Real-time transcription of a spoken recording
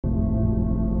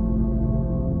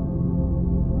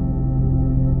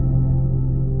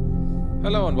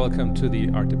Hello and welcome to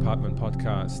the Art Department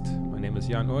podcast. My name is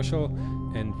Urschel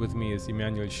and with me is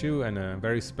Emmanuel Shiu and a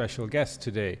very special guest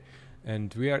today.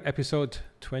 And we are at episode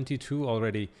 22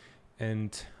 already,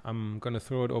 and I'm going to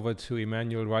throw it over to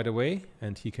Emmanuel right away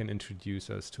and he can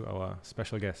introduce us to our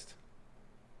special guest.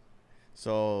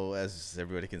 So as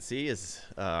everybody can see,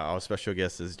 our special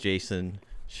guest is Jason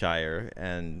Scheier,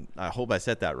 and I hope I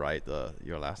said that right,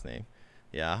 your last name.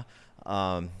 Yeah.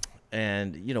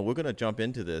 And, we're going to jump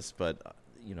into this, but,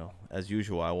 as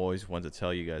usual, I always want to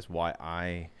tell you guys why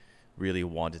I really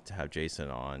wanted to have Jason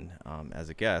on as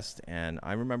a guest. And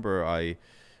I remember I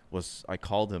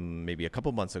called him maybe a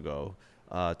couple months ago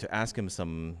to ask him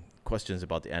some questions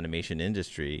about the animation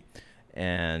industry.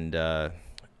 And it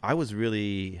was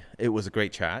a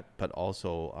great chat, but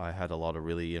also I had a lot of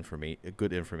really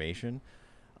good information.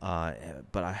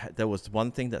 But there was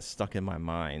one thing that stuck in my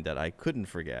mind that I couldn't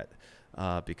forget.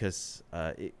 Because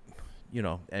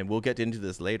and we'll get into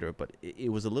this later, but it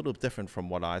was a little different from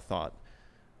what I thought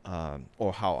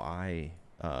or how I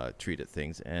treated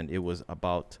things, and it was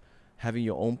about having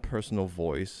your own personal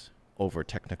voice over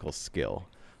technical skill.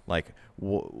 Like,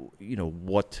 what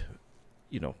do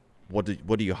you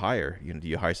hire? Do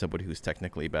you hire somebody who's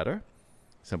technically better,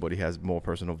 somebody who has more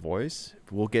personal voice?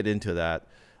 We'll get into that,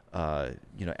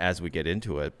 as we get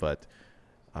into it, but.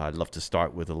 I'd love to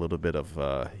start with a little bit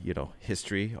of,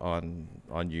 history on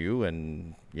you,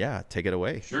 and take it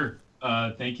away. Sure.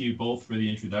 Thank you both for the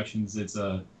introductions. It's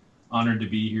an honor to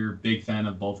be here. Big fan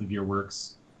of both of your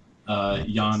works,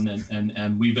 Jan,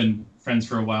 and we've been friends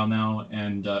for a while now,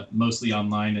 and mostly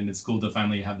online. And it's cool to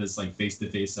finally have this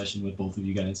face-to-face session with both of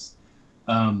you guys.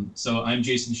 So I'm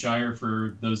Jason Scheier,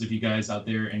 for those of you guys out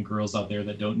there and girls out there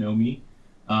that don't know me.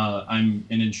 I'm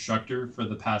an instructor for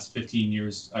the past 15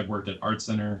 years. I've worked at Art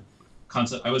Center.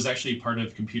 I was actually part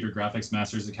of Computer Graphics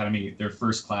Masters Academy, their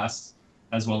first class,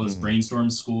 as well as Brainstorm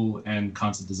School and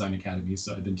Concept Design Academy.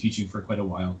 So I've been teaching for quite a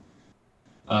while.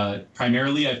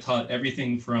 Primarily, I've taught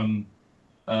everything from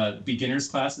beginners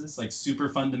classes, like super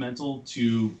fundamental,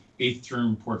 to 8th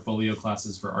term portfolio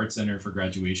classes for Art Center for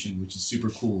graduation, which is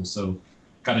super cool. So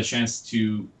got a chance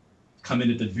to come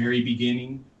in at the very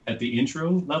beginning, at the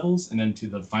intro levels, and then to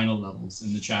the final levels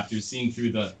in the chapters, seeing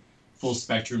through the full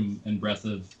spectrum and breadth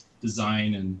of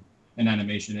design and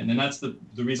animation. And that's the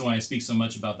reason why I speak so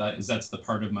much about that, is that's the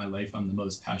part of my life I'm the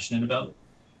most passionate about,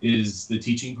 is the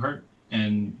teaching part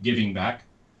and giving back.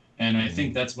 And I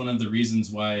think that's one of the reasons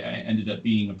why I ended up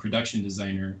being a production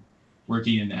designer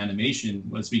working in animation,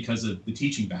 was because of the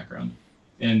teaching background.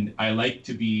 And I like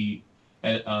to be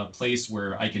at a place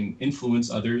where I can influence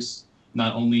others,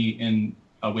 not only in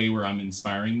a way where I'm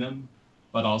inspiring them,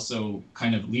 but also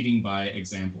kind of leading by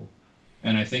example.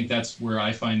 And I think that's where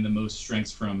I find the most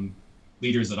strengths from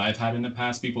leaders that I've had in the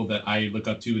past. People that I look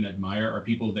up to and admire are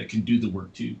people that can do the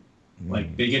work too.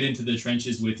 Like, they get into the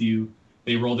trenches with you,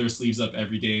 they roll their sleeves up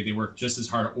every day, they work just as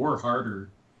hard or harder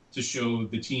to show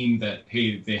the team that,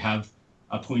 hey, they have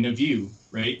a point of view,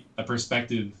 right? A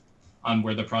perspective on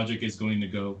where the project is going to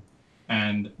go.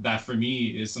 And that for me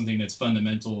is something that's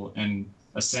fundamental and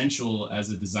essential as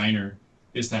a designer,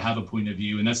 is to have a point of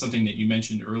view. And that's something that you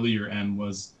mentioned earlier, and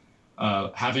was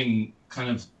having kind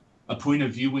of a point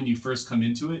of view when you first come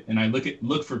into it. And I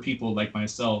look for people like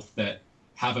myself that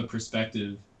have a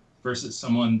perspective versus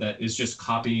someone that is just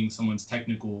copying someone's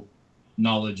technical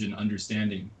knowledge and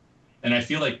understanding. And I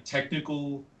feel like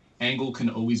technical angle can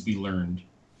always be learned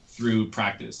through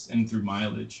practice and through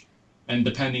mileage. And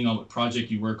depending on what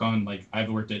project you work on, like I've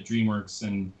worked at Dreamworks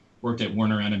and worked at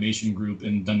Warner Animation Group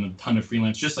and done a ton of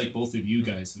freelance, just like both of you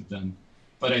guys have done.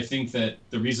 But I think that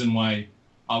the reason why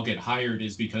I'll get hired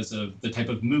is because of the type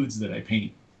of moods that I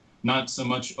paint. Not so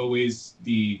much always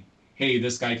the, hey,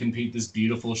 this guy can paint this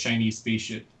beautiful shiny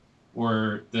spaceship,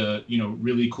 or the,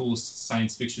 really cool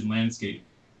science fiction landscape.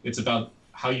 It's about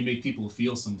how you make people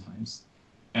feel sometimes,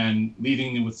 and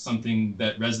leaving them with something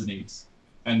that resonates.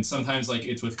 And sometimes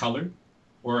it's with color,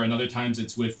 or another times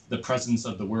it's with the presence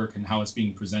of the work and how it's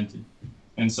being presented.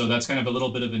 And so that's kind of a little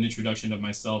bit of an introduction of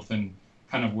myself and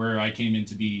kind of where I came in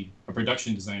to be a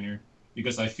production designer,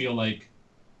 because I feel like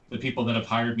the people that have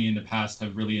hired me in the past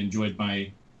have really enjoyed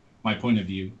my point of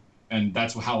view. And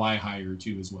that's how I hire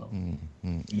too as well.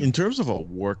 In terms of a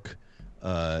work,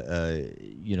 what's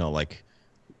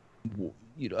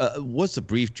the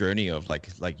brief journey of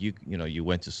you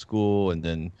went to school, and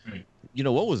then, right.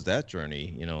 What was that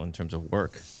journey, in terms of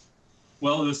work?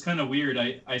 Well, it was kind of weird.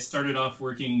 I started off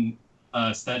working,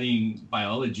 studying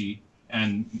biology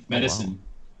and medicine.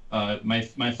 Oh, wow.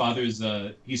 My father's,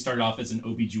 he started off as an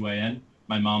OBGYN.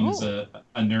 My mom's a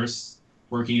nurse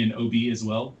working in OB as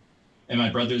well. and my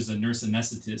brother's a nurse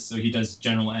anesthetist, so he does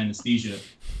general anesthesia.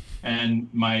 And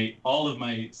all of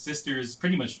my sisters,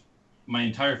 pretty much my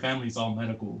entire family's all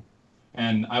medical.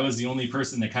 And I was the only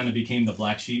person that kind of became the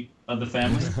black sheep of the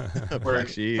family. Black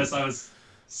sheep. Because I was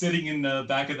sitting in the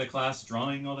back of the class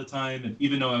drawing all the time. And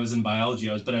even though I was in biology,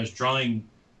 I was drawing,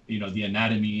 the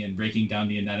anatomy and breaking down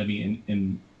the anatomy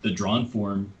in the drawn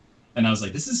form. And I was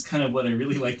like, this is kind of what I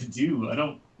really like to do. I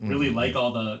don't really like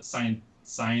all the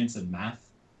science and math,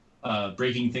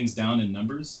 breaking things down in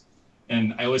numbers.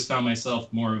 And I always found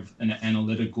myself more of an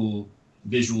analytical,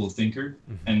 visual thinker.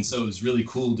 And so it was really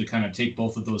cool to kind of take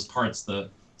both of those parts,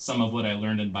 some of what I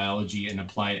learned in biology, and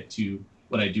apply it to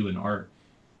what I do in art.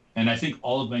 And I think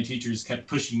all of my teachers kept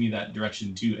pushing me that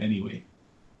direction too anyway.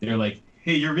 They're like,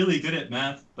 hey, you're really good at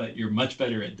math, but you're much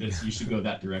better at this. You should go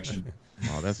that direction.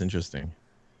 Oh, that's interesting.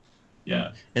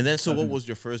 Yeah. And then, so what was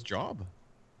your first job?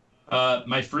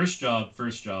 My first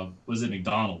job was at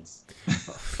McDonald's.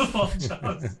 Of all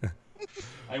jobs.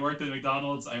 I worked at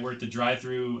McDonald's. I worked a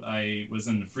drive-through. I was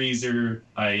in the freezer.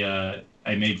 I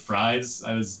made fries.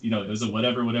 I was, it was a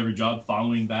whatever job.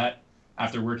 Following that,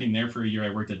 after working there for a year, I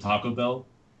worked at Taco Bell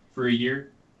for a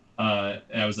year.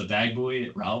 I was a bag boy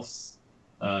at Ralph's.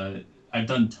 I've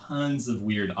done tons of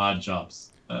weird, odd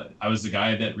jobs. I was the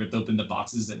guy that ripped open the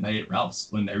boxes at night at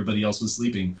Ralph's when everybody else was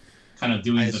sleeping, kind of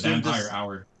doing the vampire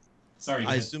hour. Sorry.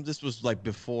 I assume this was like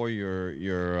before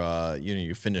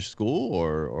you finished school,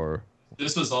 or.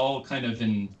 This was all kind of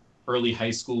in early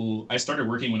high school. I started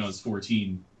working when I was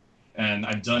 14, and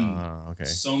I've done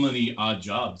so many odd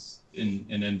jobs. And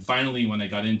then finally, when I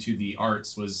got into the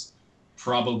arts, was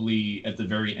probably at the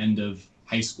very end of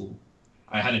high school.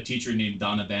 I had a teacher named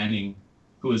Donna Banning,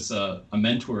 who was a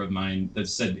mentor of mine, that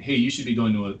said, hey, you should be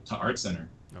going to Art Center.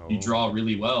 Oh. You draw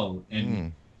really well.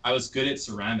 And I was good at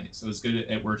ceramics. I was good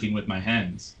at working with my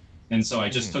hands. And so I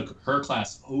just took her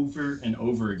class over and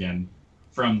over again,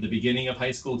 from the beginning of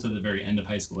high school to the very end of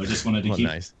high school. I just wanted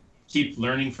to keep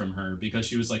learning from her, because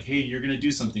she was like, hey, you're going to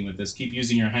do something with this. Keep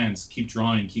using your hands, keep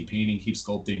drawing, keep painting, keep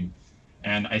sculpting.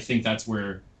 And I think that's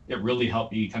where it really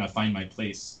helped me kind of find my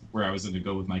place where I was going to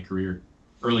go with my career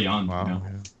early on. Wow.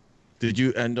 Yeah. Did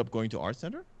you end up going to Art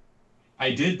Center?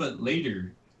 I did, but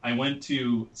later. I went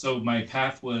to, so my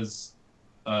path was,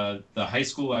 the high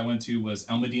school I went to was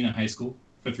El Medina High School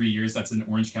for 3 years. That's in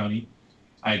Orange County.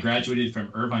 I graduated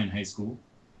from Irvine High School.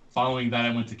 Following that,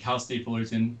 I went to Cal State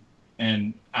Fullerton.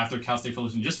 And after Cal State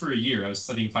Fullerton, just for a year, I was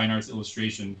studying fine arts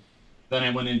illustration. Then I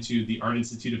went into the Art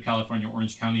Institute of California,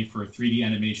 Orange County for 3D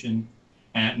animation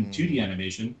and 2D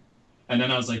animation. And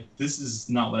then I was like, this is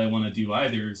not what I want to do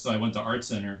either. So I went to Art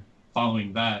Center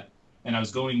following that. And I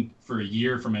was going for a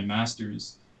year for my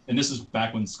master's. And this was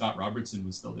back when Scott Robertson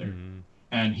was still there.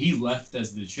 And he left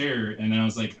as the chair. And then I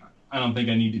was like, I don't think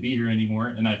I need to be here anymore.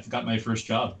 And I got my first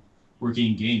job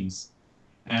working in games.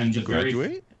 And did you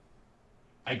graduate?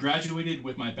 I graduated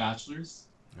with my bachelor's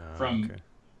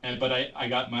but I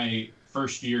got my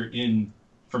first year in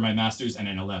for my master's, and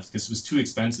then I left because it was too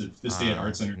expensive to stay at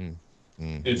Art Center.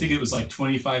 I think it was like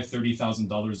 $25,000,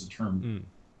 $30,000 a term.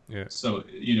 Yeah. So,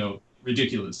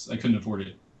 ridiculous. I couldn't afford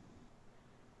it.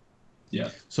 Yeah.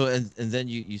 So, and then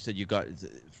you said you got,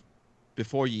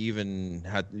 before you even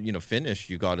had, finished,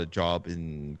 you got a job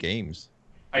in games.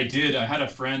 I did. I had a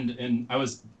friend, and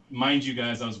mind you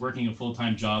guys, I was working a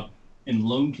full-time job in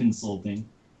loan consulting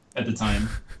at the time,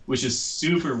 which is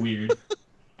super weird.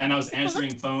 And I was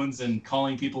answering phones and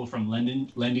calling people from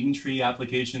lending tree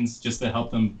applications just to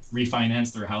help them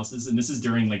refinance their houses. And this is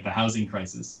during like the housing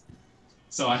crisis.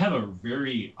 So I have a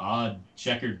very odd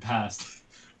checkered past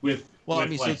with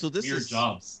weird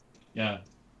jobs. Yeah.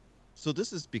 So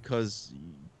this is because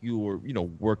you were,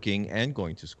 working and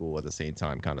going to school at the same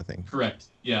time, kind of thing. Correct.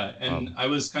 Yeah. And I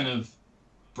was kind of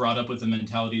brought up with the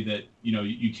mentality that,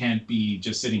 you can't be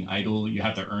just sitting idle. You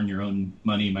have to earn your own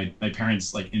money. My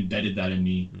parents embedded that in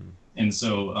me. And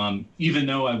so even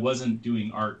though I wasn't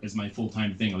doing art as my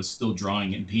full-time thing, I was still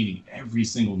drawing and painting every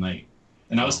single night.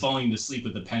 And I was falling to sleep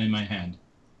with a pen in my hand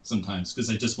sometimes because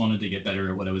I just wanted to get better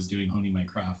at what I was doing, honing my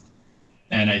craft.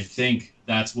 And I think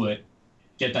that's what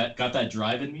got that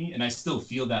drive in me. And I still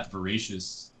feel that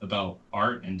voracious about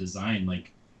art and design.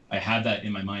 I had that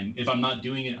in my mind. If I'm not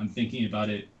doing it, I'm thinking about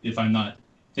it. If I'm not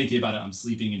thinking about it, I'm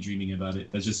sleeping and dreaming about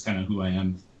it. That's just kind of who I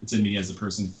am. It's in me as a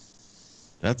person.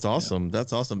 That's awesome. Yeah.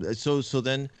 That's awesome. So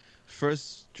then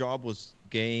first job was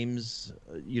games,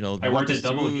 I worked at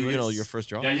Double Helix. Your first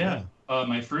job? Yeah.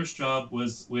 My first job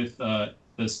was with the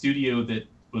studio that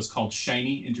was called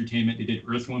Shiny Entertainment. They did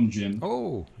Earthworm Jim.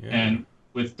 Oh, yeah. And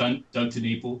with Doug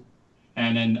TeNapel.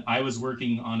 And then I was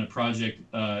working on a project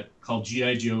called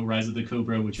G.I. Joe, Rise of the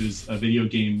Cobra, which was a video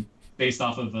game based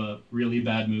off of a really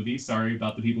bad movie. Sorry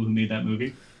about the people who made that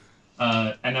movie.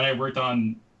 And then I worked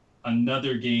on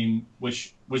another game,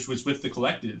 which was with the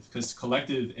Collective, because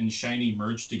Collective and Shiny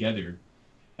merged together,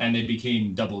 and they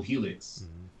became Double Helix.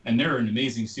 Mm-hmm. And they're an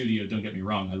amazing studio. Don't get me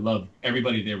wrong. I love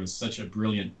everybody there was such a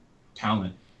brilliant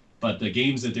talent. But the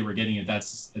games that they were getting at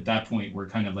that point were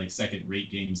kind of like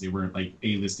second-rate games. They weren't like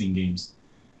A-listing games.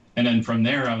 And then from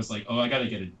there, I was like, oh, I got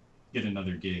to get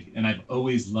another gig. And I've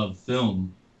always loved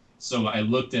film. So I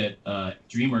looked at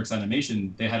DreamWorks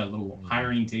Animation. They had a little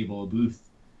hiring table, a booth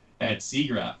at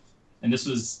SIGGRAPH. And this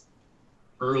was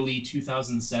early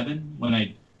 2007 when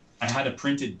I had a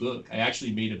printed book. I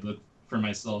actually made a book for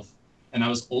myself. And I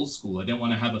was old school. I didn't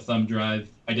want to have a thumb drive.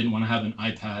 I didn't want to have an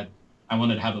iPad. I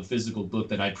wanted to have a physical book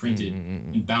that I printed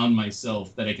and bound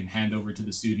myself that I can hand over to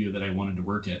the studio that I wanted to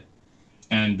work at.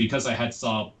 And because I had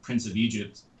saw Prince of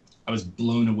Egypt, I was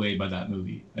blown away by that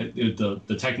movie.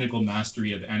 The technical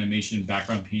mastery of animation,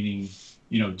 background painting,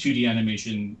 2D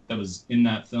animation that was in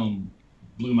that film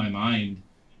blew my mind.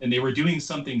 And they were doing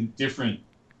something different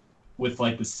with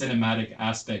like the cinematic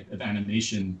aspect of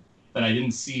animation that I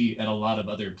didn't see at a lot of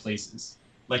other places.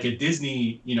 Like at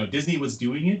Disney, Disney was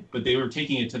doing it, but they were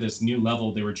taking it to this new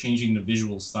level. They were changing the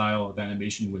visual style of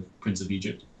animation with Prince of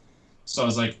Egypt. So I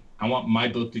was like, I want my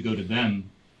book to go to them.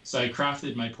 So I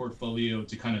crafted my portfolio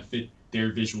to kind of fit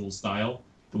their visual style,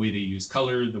 the way they use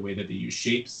color, the way that they use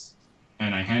shapes.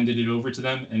 And I handed it over to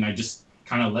them, and I just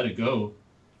kind of let it go.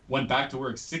 Went back to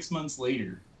work 6 months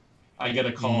later. I get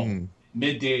a call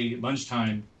midday,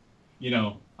 lunchtime.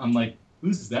 I'm like,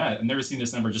 who's that? I've never seen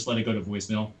this number. Just let it go to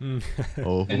voicemail.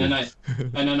 Oh. And then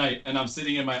I'm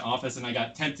sitting in my office, and I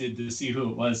got tempted to see who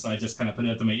it was, so I just kind of put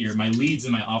it up to my ear. My lead's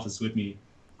in my office with me.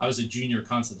 I was a junior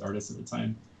concept artist at the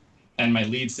time, and my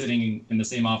lead's sitting in the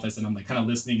same office, and I'm like kind of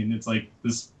listening, and it's like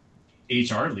this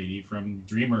HR lady from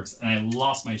DreamWorks, and I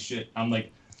lost my shit. I'm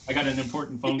like, I got an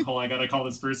important phone call. I got to call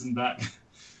this person back.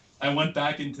 I went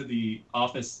back into the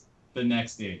office the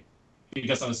next day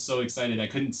because I was so excited. I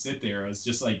couldn't sit there. I was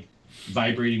just like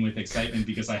vibrating with excitement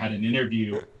because I had an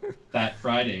interview that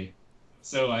Friday.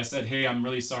 So I said, hey, I'm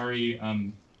really sorry.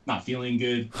 I'm not feeling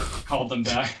good. Called them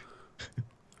back.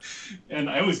 And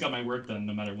I always got my work done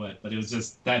no matter what. But it was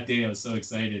just that day I was so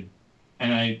excited.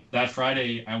 And that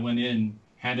Friday I went in,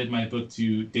 handed my book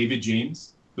to David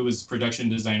James, who was production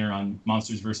designer on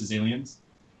Monsters vs. Aliens,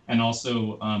 and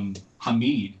also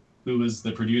Hamid, who was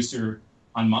the producer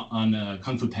on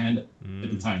Kung Fu Panda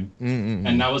at the time.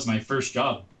 And that was my first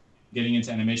job. Getting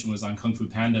into animation was on Kung Fu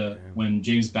Panda when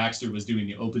James Baxter was doing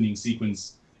the opening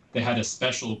sequence. They had a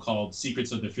special called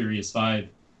Secrets of the Furious Five,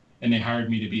 and they hired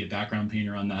me to be a background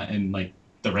painter on that, and like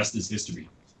the rest is history.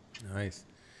 Nice.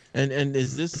 And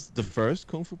is this the first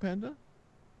Kung Fu Panda?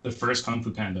 The first Kung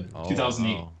Fu Panda,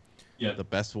 2008. Wow. Yeah, the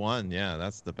best one. Yeah,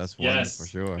 that's the best one for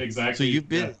sure. Exactly. So you've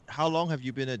been. How long have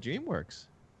you been at DreamWorks?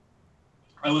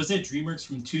 I was at DreamWorks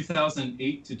from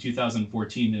 2008 to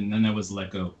 2014, and then I was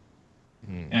let go.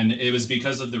 And it was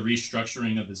because of the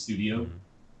restructuring of the studio.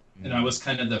 And I was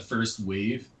kind of the first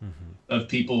wave of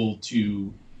people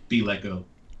to be let go.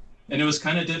 And it was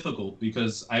kind of difficult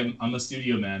because I'm a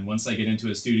studio man. Once I get into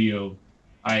a studio,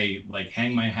 I like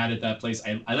hang my hat at that place.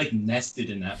 I like nested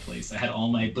in that place. I had all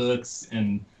my books,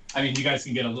 and I mean, you guys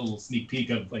can get a little sneak peek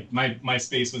of like my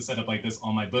space was set up like this,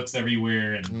 all my books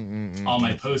everywhere and all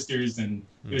my posters, and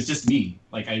it was just me.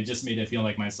 Like I just made it feel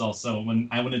like myself. So when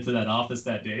I went into that office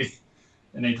that day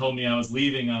and they told me I was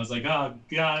leaving, I was like, oh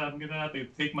God, I'm gonna have to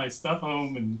take my stuff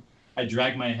home. And I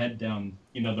dragged my head down,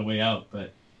 the way out.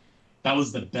 But that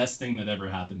was the best thing that ever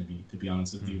happened to me, to be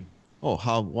honest with you. Oh,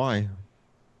 why?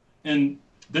 And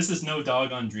this is no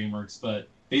dog on DreamWorks, but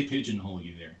they pigeonhole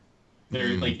you there.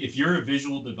 They're like, if you're a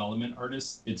visual development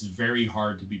artist, it's very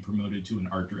hard to be promoted to an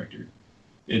art director.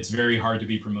 It's very hard to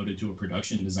be promoted to a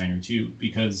production designer too,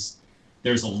 because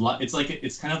there's a lot.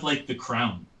 It's kind of like The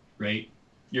Crown, right?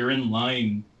 You're in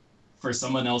line for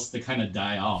someone else to kind of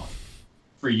die off,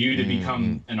 for you to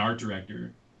become an art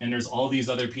director. And there's all these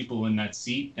other people in that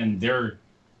seat, and they're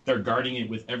guarding it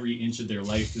with every inch of their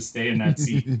life to stay in that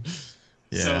seat.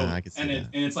 Yeah, I can see that.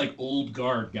 And it's like old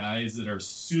guard guys that are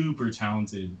super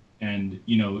talented, and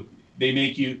they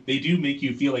do make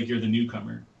you feel like you're the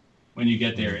newcomer when you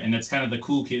get there. And it's kind of the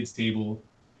cool kids table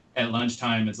at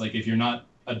lunchtime. It's like if you're not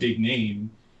a big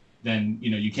name, then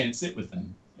you can't sit with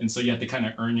them, and so you have to kind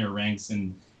of earn your ranks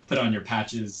and put on your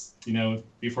patches,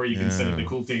 before you can sit at the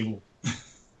cool table.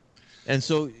 And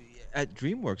so at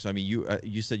DreamWorks, I mean,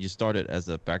 you said you started as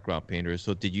a background painter.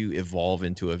 So did you evolve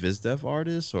into a viz dev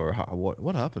artist, or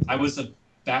what happened? I was a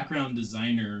background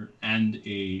designer and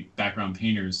a background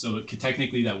painter. So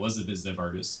technically that was a viz dev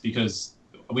artist, because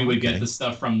We would get the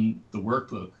stuff from the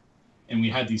workbook, and we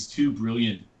had these two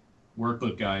brilliant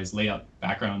workbook guys,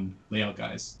 background layout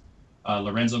guys,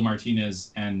 Lorenzo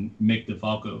Martinez and Mick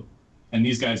DeFalco. And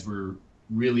these guys were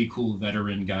really cool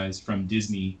veteran guys from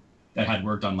Disney that had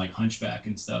worked on like Hunchback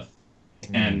and stuff.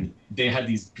 And they had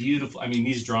these beautiful, I mean,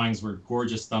 these drawings were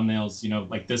gorgeous thumbnails, you know,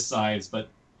 like this size, but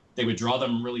they would draw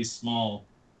them really small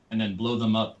and then blow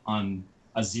them up on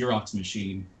a Xerox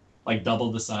machine, like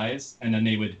double the size. And then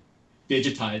they would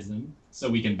digitize them so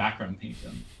we can background paint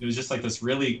them. It was just like this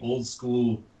really old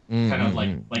school kind of like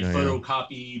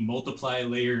photocopy, multiply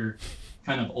layer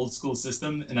kind of old school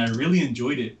system. And I really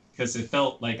enjoyed it because it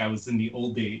felt like I was in the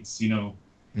old days, you know,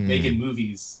 making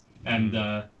movies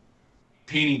and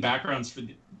painting backgrounds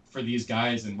for these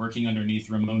guys and working underneath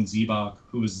Ramon Zebach,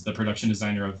 who was the production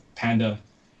designer of Panda,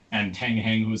 and Tang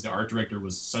Heng, who was the art director,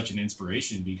 was such an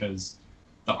inspiration because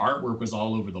the artwork was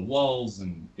all over the walls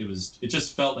and it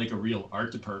just felt like a real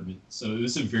art department. So it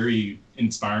was a very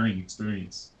inspiring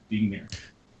experience being there.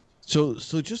 So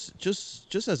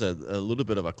just as a little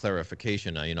bit of a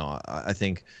clarification, you know, I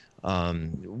think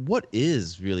what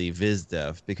is really viz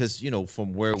dev? Because, you know,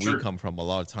 from where we come from, a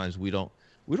lot of times we don't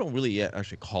really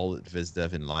actually call it viz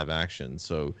dev in live action.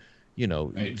 So, you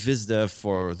know, viz dev,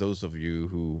 for those of you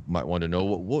who might want to know,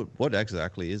 what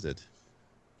exactly is it?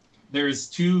 There's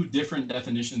two different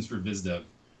definitions for viz dev.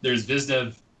 There's viz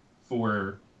dev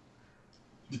for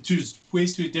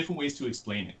different ways to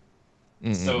explain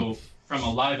it. So from a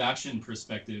live action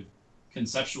perspective,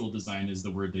 conceptual design is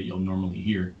the word that you'll normally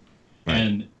hear.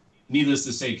 And needless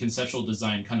to say, conceptual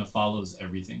design kind of follows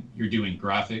everything. You're doing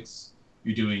graphics,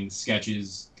 you're doing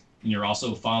sketches, and you're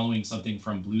also following something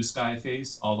from blue sky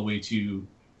phase all the way to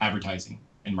advertising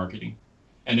and marketing.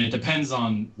 And it depends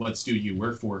on what studio you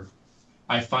work for.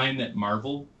 I find that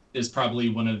Marvel is probably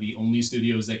one of the only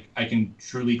studios that I can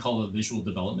truly call a visual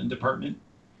development department,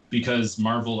 because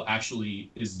Marvel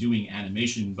actually is doing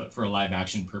animation, but for a live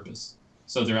action purpose.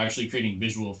 So they're actually creating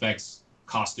visual effects,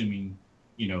 costuming,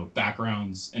 you know,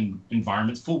 backgrounds and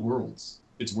environments, full worlds.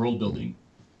 It's world building.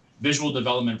 Visual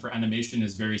development for animation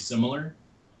is very similar,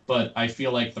 but I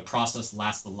feel like the process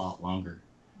lasts a lot longer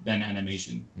than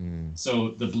animation. So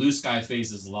the blue sky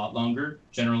phase is a lot longer,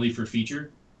 generally for feature.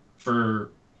 For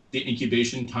the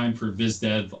incubation time for viz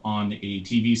dev on a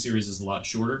TV series is a lot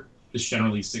shorter. It's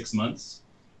generally 6 months.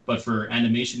 But for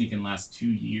animation, it can last 2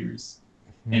 years.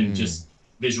 And just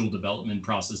visual development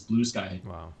process, blue sky.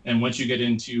 Wow. And once you get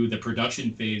into the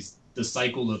production phase, the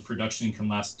cycle of production can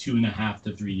last 2.5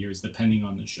 to 3 years, depending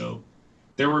on the show.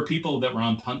 There were people that were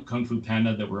on Kung Fu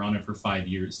Panda that were on it for 5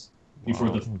 years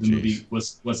before the movie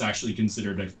was actually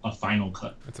considered a final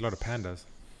cut. That's a lot of pandas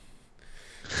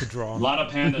to draw. A lot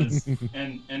of pandas.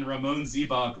 and Ramon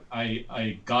Zebach,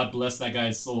 I God bless that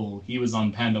guy's soul. He was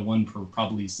on Panda 1 for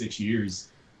probably 6 years.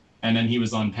 And then he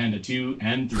was on Panda 2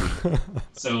 and 3.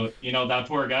 So, you know, that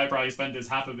poor guy probably spent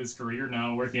half of his career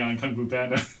now working on Kung Fu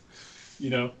Panda.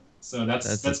 You know, so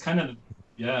that's kind of,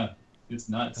 it's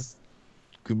nuts.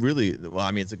 Really, well, I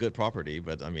mean, it's a good property,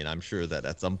 but I mean, I'm sure that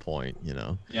at some point, you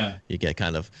know, you get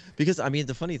kind of, because I mean,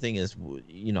 the funny thing is,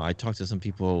 you know, I talk to some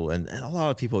people and a lot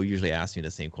of people usually ask me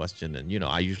the same question, and, you know,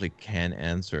 I usually can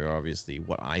answer, obviously,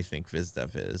 what I think viz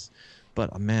dev is,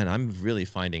 but man, I'm really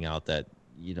finding out that,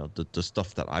 you know, the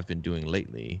stuff that I've been doing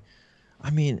lately, I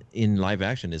mean, in live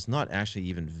action, it's not actually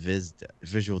even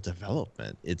visual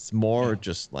development. It's more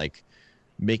just like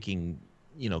making,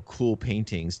 you know, cool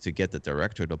paintings to get the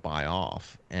director to buy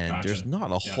off. And there's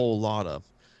not a whole lot of,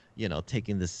 you know,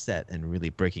 taking the set and really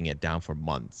breaking it down for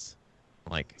months.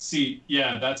 Like, see,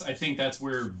 I think that's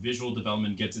where visual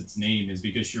development gets its name, is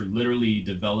because you're literally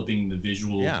developing the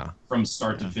visual from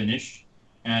start to finish,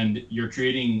 and you're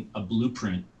creating a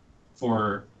blueprint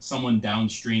for someone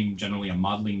downstream, generally a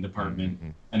modeling department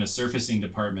and a surfacing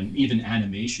department, even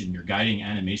animation. You're guiding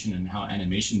animation and how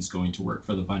animation is going to work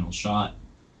for the final shot.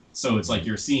 So it's like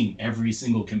you're seeing every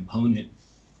single component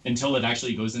until it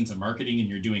actually goes into marketing, and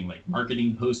you're doing like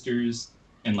marketing posters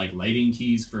and like lighting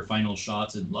keys for final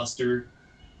shots and luster.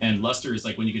 And luster is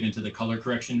like when you get into the color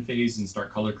correction phase and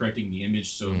start color correcting the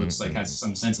image so it looks like has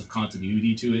some sense of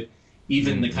continuity to it.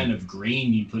 Even the kind of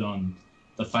grain you put on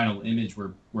the final image,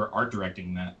 we're art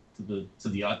directing that to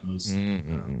the utmost.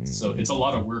 So it's a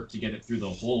lot of work to get it through the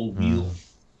whole wheel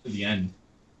to the end.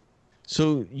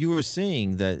 So you were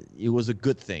saying that it was a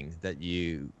good thing that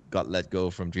you got let go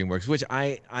from DreamWorks, which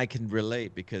I can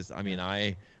relate, because I mean,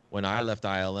 when I left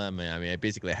ILM, I mean, I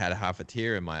basically had half a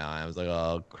tear in my eye. I was like,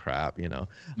 oh crap, you know.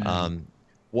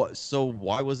 So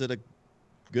why was it a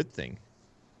good thing?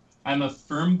 I'm a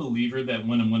firm believer that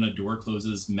when a door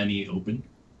closes, many open.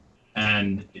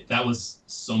 And that was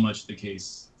so much the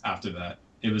case after that.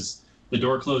 It was, the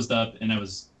door closed up, and I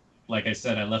was, like I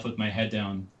said, I left with my head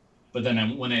down. But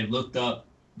then when I looked up,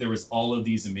 there was all of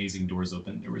these amazing doors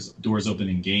open. There was doors open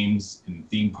in games, in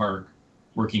theme park,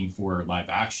 working for live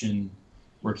action,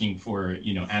 working for,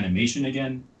 animation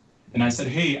again. And I said,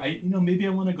 hey, maybe I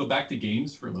want to go back to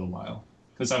games for a little while,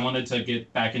 because I wanted to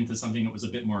get back into something that was a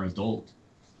bit more adult.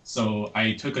 So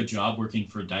I took a job working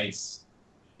for DICE,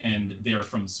 and they're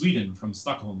from Sweden, from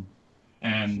Stockholm.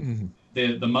 And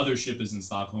the mothership is in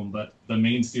Stockholm, but the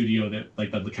main studio,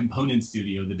 the component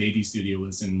studio, the baby studio,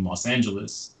 was in Los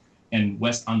Angeles and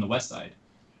on the west side.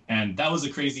 And that was a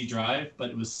crazy drive, but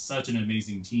it was such an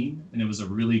amazing team, and it was a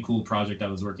really cool project I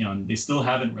was working on. They still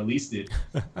haven't released it,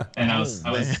 and I was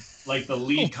like the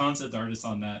lead concept artist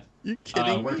on that. You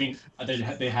kidding? Working,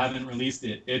 they haven't released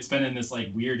it. It's been in this like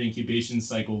weird incubation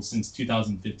cycle since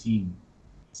 2015.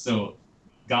 So,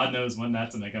 God knows when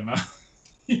that's gonna come out.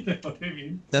 You know what I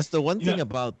mean? That's the one thing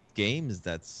about games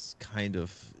that's kind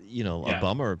of a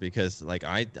bummer, because like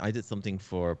I did something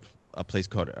for a place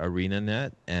called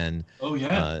ArenaNet, and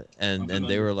and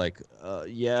they were like,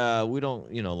 we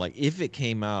don't, like if it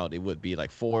came out, it would be like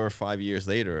 4 or 5 years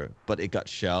later, but it got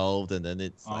shelved, and then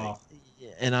it's like,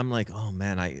 and I'm like, oh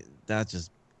man, that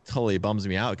just totally bums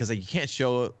me out, because like, you can't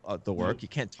show the work, you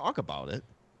can't talk about it,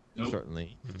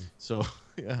 certainly. So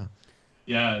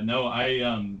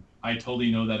I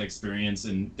totally know that experience,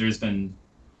 and there's been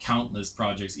countless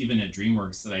projects, even at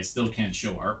Dreamworks, that I still can't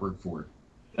show artwork for,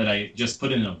 that I just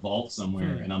put in a vault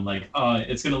somewhere, and I'm like,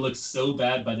 it's gonna look so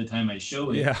bad by the time I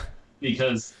show it,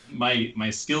 because my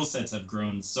skill sets have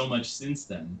grown so much since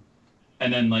then.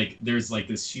 And then like there's like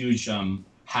this huge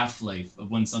half-life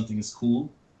of when something is cool,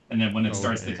 and then when it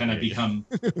starts to kind of become,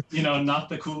 not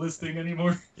the coolest thing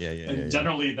anymore.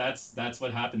 Generally, that's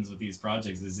what happens with these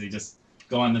projects, is they just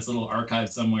go on this little archive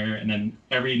somewhere, and then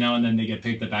every now and then they get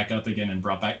picked back up again and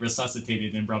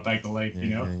resuscitated and brought back to life.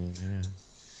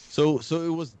 So it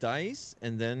was DICE,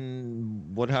 and then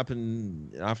what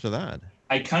happened after that?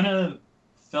 I kind of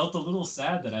felt a little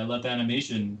sad that I left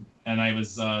animation, and I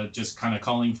was just kind of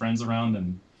calling friends around,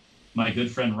 and my good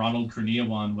friend Ronald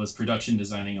Kurniawan was production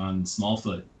designing on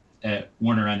Smallfoot at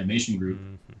Warner Animation Group,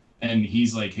 and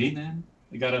he's like, hey man,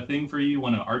 I got a thing for you,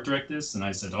 want to art direct this? And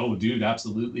I said, oh dude,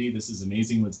 absolutely, this is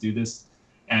amazing, let's do this.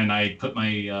 And I put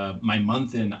my my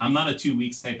month in. I'm not a 2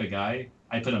 weeks type of guy.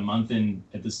 I put a month in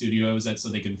at the studio I was at so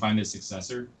they can find a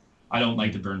successor. I don't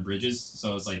like to burn bridges.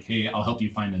 So I was like, hey, I'll help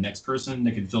you find the next person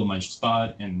that can fill my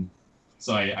spot. And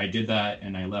so I did that,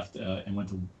 and I left and went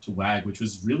to WAG, which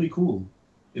was really cool.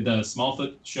 The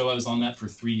Smallfoot show, I was on that for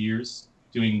 3 years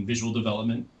doing visual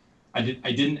development. I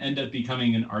didn't end up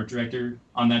becoming an art director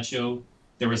on that show.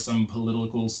 There was some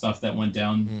political stuff that went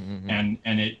down,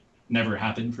 and it never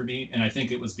happened for me. And I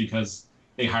think it was because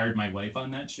they hired my wife on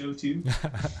that show too,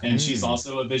 and she's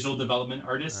also a visual development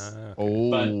artist.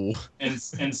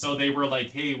 And so they were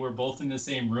like, hey, we're both in the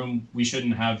same room, we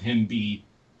shouldn't have him be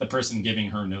the person giving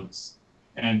her notes.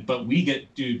 But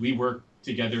we work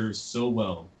together so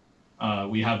well.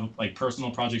 We have like personal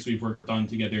projects we've worked on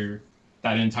together.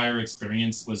 That entire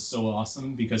experience was so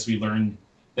awesome, because we learned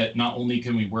that not only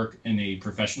can we work in a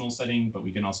professional setting, but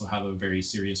we can also have a very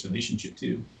serious relationship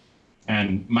too.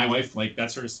 And my wife, like,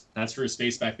 that's her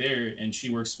space back there, and she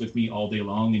works with me all day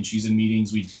long, and she's in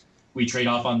meetings. We trade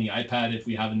off on the iPad if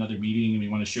we have another meeting and we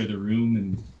want to share the room,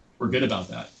 and we're good about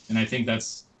that. And I think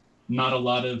that's not a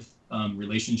lot of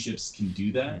relationships can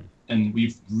do that. And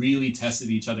we've really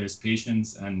tested each other's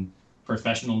patience and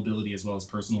professional ability as well as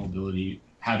personal ability,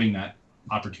 having that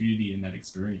opportunity and that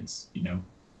experience,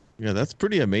 Yeah, that's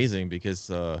pretty amazing, because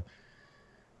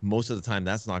most of the time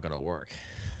that's not going to work.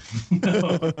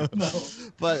 No.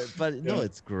 But no,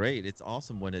 it's great. It's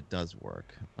awesome when it does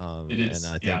work. It is.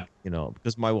 And I think,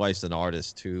 because my wife's an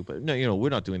artist too, but no, we're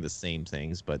not doing the same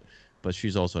things, but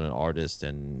she's also an artist,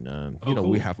 and cool.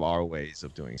 We have our ways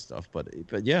of doing stuff. But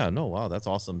yeah, no, wow, that's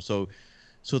awesome. So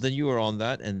then you were on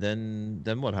that, and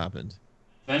then what happened?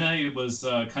 Then I was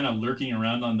kind of lurking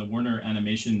around on the Warner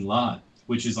Animation lot,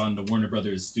 which is on the Warner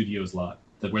Brothers Studios lot,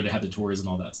 where they have the tours and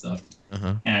all that stuff.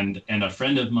 And a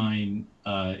friend of mine,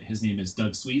 his name is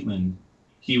Doug Sweetland.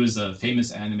 He was a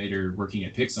famous animator working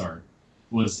at Pixar,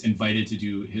 was invited to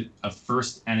do a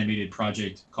first animated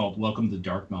project called Welcome to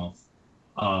Darkmouth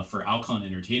for Alcon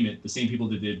Entertainment, the same people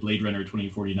that did Blade Runner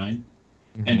 2049.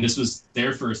 And this was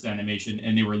their first animation,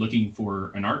 and they were looking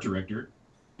for an art director.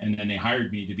 And then they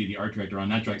hired me to be the art director on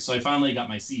that project. So I finally got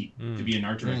my seat to be an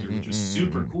art director, which was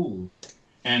super cool.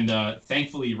 And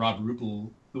thankfully, Rob Ruppel,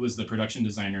 who was the production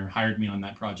designer, hired me on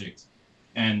that project.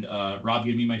 And Rob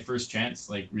gave me my first chance,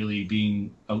 like really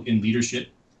being in leadership.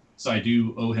 So I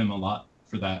do owe him a lot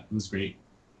for that. It was great.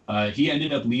 He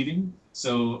ended up leaving,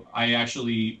 so I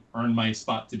actually earned my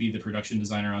spot to be the production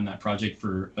designer on that project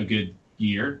for a good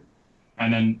year.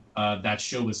 And then that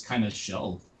show was kind of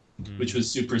shelved, which was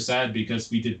super sad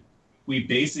because we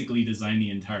basically designed the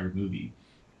entire movie,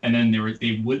 and then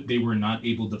they were not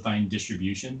able to find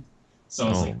distribution. So I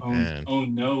was like, oh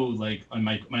no, like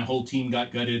my whole team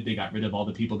got gutted. They got rid of all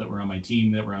the people that were on my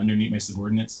team that were underneath my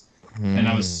subordinates, and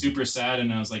I was super sad.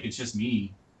 And I was like, it's just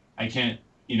me. I can't,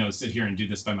 sit here and do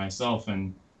this by myself.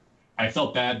 And I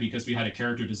felt bad because we had a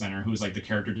character designer who was like the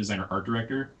character designer art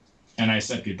director. And I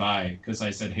said goodbye because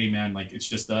I said, hey, man, like, it's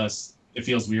just us. It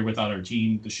feels weird without our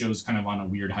team. The show's kind of on a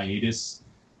weird hiatus.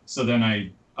 So then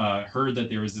I heard that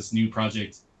there was this new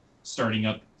project starting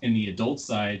up in the adult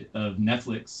side of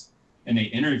Netflix, and they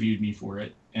interviewed me for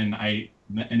it. And I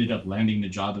ended up landing the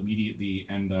job immediately.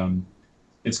 And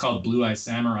it's called Blue Eye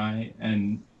Samurai,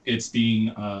 and it's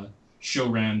being show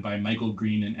ran by Michael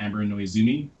Green and Amber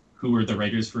Noizumi, who were the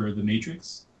writers for The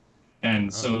Matrix.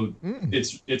 And so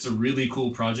it's a really cool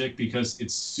project because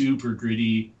it's super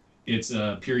gritty. It's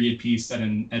a period piece set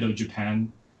in Edo,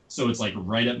 Japan. So it's like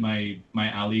right up my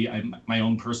alley. My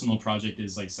own personal project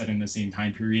is like set in the same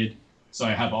time period. So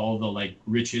I have all the like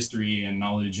rich history and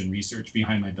knowledge and research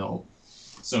behind my belt.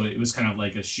 So it was kind of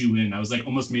like a shoe-in. I was like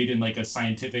almost made in like a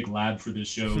scientific lab for this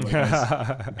show. Like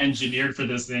I was engineered for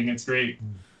this thing. It's great.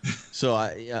 So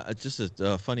just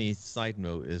a funny side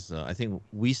note is I think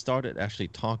we started actually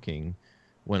talking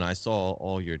when I saw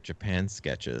all your Japan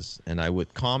sketches, and I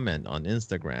would comment on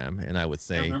Instagram, and I would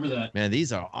say, I remember that. "Man,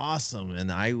 these are awesome!"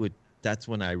 And that's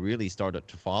when I really started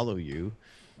to follow you,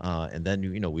 and then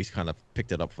we kind of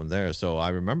picked it up from there. So I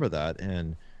remember that,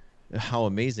 and how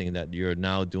amazing that you're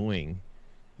now doing.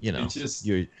 It's just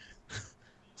you're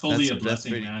totally a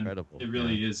blessing, man. Incredible. It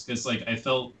really is, because like I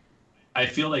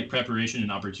feel like preparation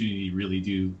and opportunity really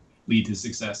do lead to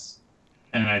success.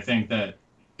 And I think that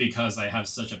because I have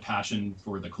such a passion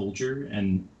for the culture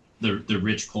and the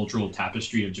rich cultural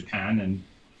tapestry of Japan and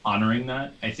honoring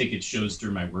that, I think it shows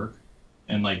through my work.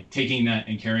 And like taking that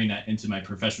and carrying that into my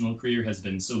professional career has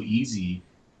been so easy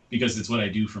because it's what I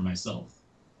do for myself.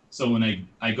 So when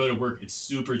I go to work, it's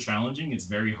super challenging. It's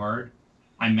very hard.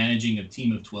 I'm managing a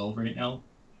team of 12 right now.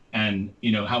 And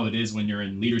how it is when you're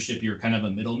in leadership, you're kind of a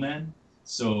middleman.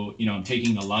 So, I'm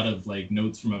taking a lot of like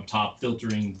notes from up top,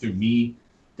 filtering through me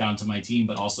down to my team,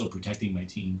 but also protecting my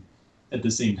team at the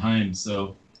same time.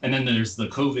 So, and then there's the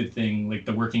COVID thing, like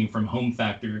the working from home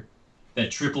factor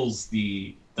that triples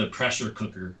the pressure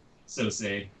cooker, so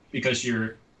say, because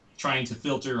you're trying to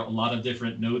filter a lot of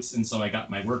different notes. And so I got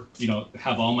my work,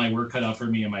 have all my work cut out for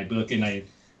me in my book. And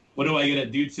what do I get to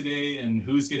do today, and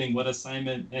who's getting what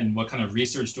assignment, and what kind of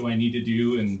research do I need to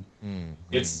do? And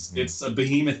it's a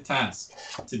behemoth task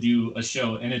to do a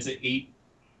show, and it's an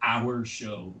 8-hour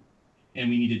show, and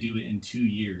we need to do it in 2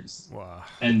 years. Wow.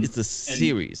 And it's a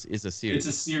series. It's a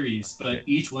series, but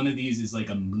each one of these is like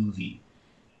a movie.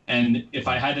 And if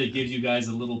I had to give you guys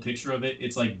a little picture of it,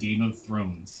 it's like Game of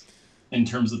Thrones in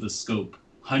terms of the scope.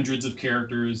 Hundreds of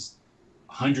characters,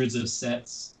 hundreds of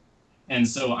sets. And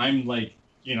so I'm like,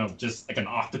 just like an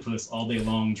octopus all day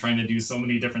long trying to do so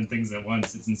many different things at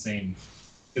once. It's insane.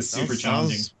 It's super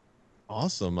challenging.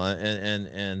 Awesome.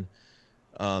 And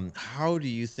how do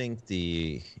you think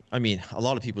a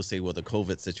lot of people say, well, the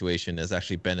COVID situation is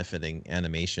actually benefiting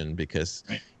animation because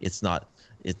it's not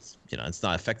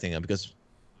affecting it, because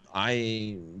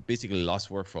I basically lost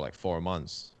work for like 4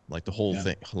 months. Like the whole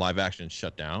thing, live action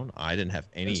shut down. I didn't have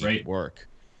any work.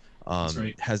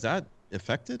 Has that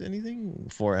affected anything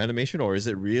for animation, or is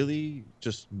it really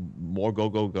just more go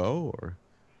or?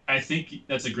 I think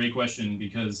that's a great question,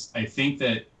 because I think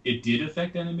that it did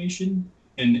affect animation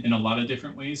in a lot of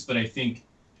different ways, but I think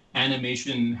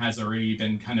animation has already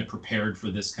been kind of prepared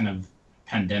for this kind of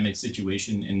pandemic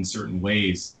situation in certain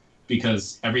ways,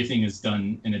 because everything is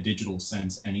done in a digital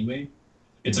sense anyway.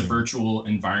 It's a virtual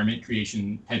environment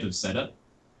creation type of setup.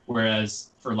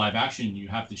 Whereas for live action, you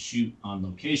have to shoot on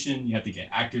location, you have to get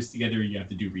actors together, you have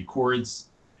to do records.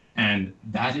 And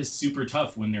that is super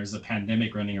tough when there's a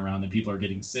pandemic running around and people are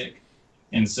getting sick.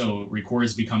 And so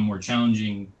records become more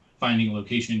challenging, finding a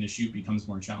location to shoot becomes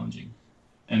more challenging.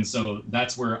 And so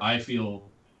that's where I feel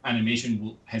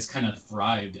animation has kind of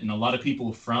thrived. And a lot of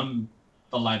people from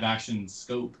the live action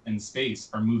scope and space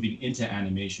are moving into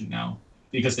animation now,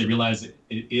 because they realize it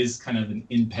is kind of an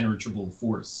impenetrable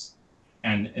force.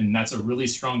 And that's a really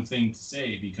strong thing to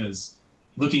say, because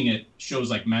looking at shows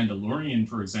like Mandalorian,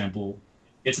 for example,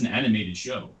 it's an animated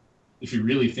show. If you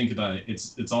really think about it,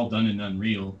 it's all done in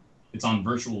Unreal. It's on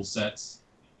virtual sets.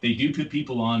 They do put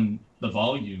people on the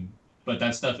volume, but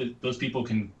that stuff, those people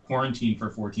can quarantine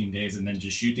for 14 days and then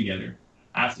just shoot together.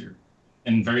 after,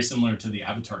 and very similar to the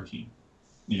Avatar team,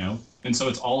 you know? And so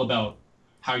it's all about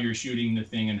how you're shooting the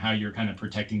thing and how you're kind of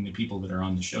protecting the people that are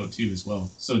on the show too as well.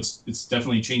 So it's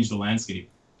definitely changed the landscape.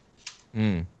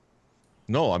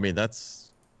 No, I mean,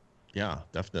 that's, yeah,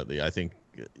 definitely. I think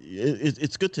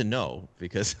it's good to know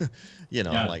because, you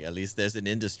know, like at least there's an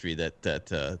industry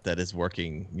that is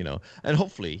working, you know, and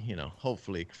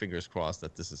hopefully, fingers crossed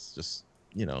that this is just,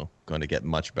 you know, going to get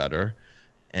much better.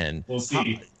 And we'll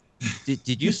see.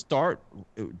 Did you start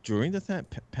during the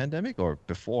pandemic or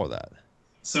before that?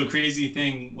 So crazy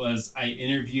thing was I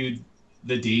interviewed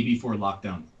the day before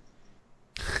lockdown.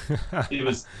 It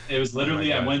was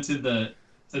literally, I went to the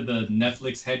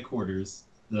Netflix headquarters,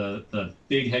 the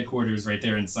big headquarters right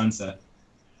there in Sunset,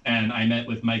 and I met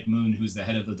with Mike Moon, who's the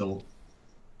head of Adult.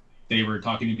 They were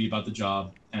talking to me about the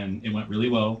job, and it went really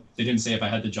well. They didn't say if I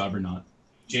had the job or not.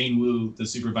 Jane Wu, the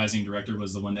supervising director,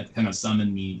 was the one that kind of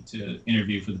summoned me to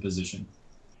interview for the position.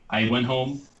 I went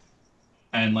home,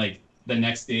 and like the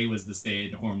next day was the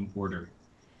stay-at-home order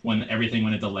when everything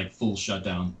went into like full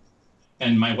shutdown.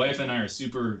 And my wife and I are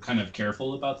super kind of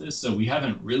careful about this, so we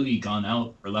haven't really gone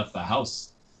out or left the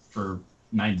house for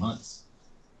 9 months.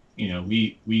 You know,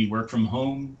 we work from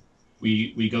home.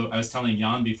 We go. I was telling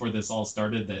Jan before this all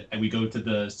started that we go to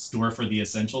the store for the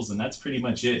essentials, and that's pretty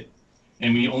much it.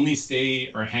 And we only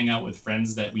stay or hang out with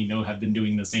friends that we know have been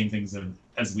doing the same things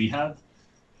as we have.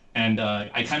 And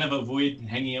I kind of avoid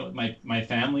hanging out with my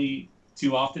family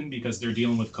too often because they're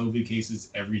dealing with COVID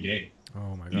cases every day.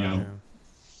 Oh my God. You know? Yeah.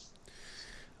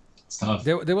 It's tough.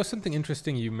 There was something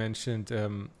interesting you mentioned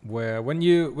where when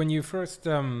you first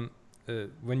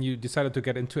when you decided to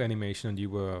get into animation and you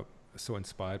were so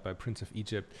inspired by Prince of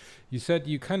Egypt, you said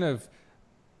you kind of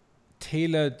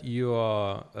tailored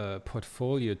your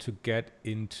portfolio to get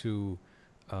into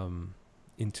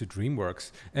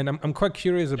DreamWorks, and I'm quite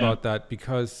curious about that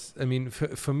because I mean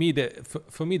for me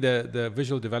the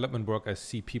visual development work I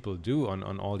see people do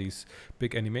on all these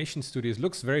big animation studios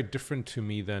looks very different to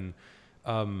me than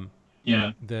the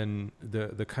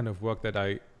kind of work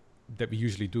that we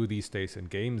usually do these days in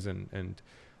games and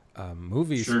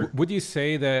movies. Sure. Would you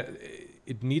say that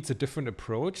it needs a different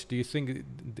approach? Do you think,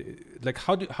 like,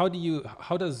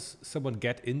 how does someone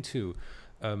get into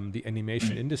the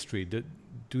animation industry?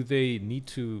 Do they need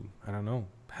to, I don't know,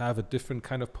 have a different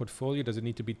kind of portfolio? Does it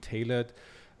need to be tailored?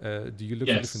 Do you look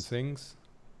at different things?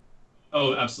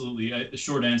 Oh, absolutely. The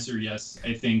short answer, yes.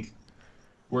 I think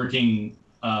working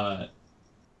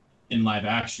in live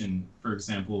action, for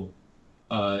example,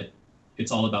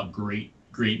 it's all about great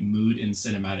mood and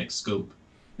cinematic scope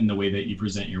in the way that you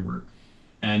present your work.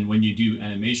 And when you do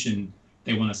animation,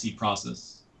 they want to see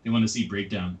process. They want to see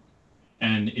breakdown.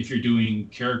 And if you're doing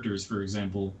characters, for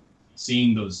example,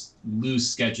 seeing those loose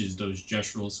sketches, those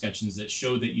gestural sketches that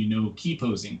show that you know key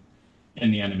posing in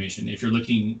the animation. If you're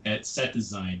looking at set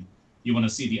design, you want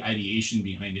to see the ideation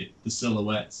behind it, the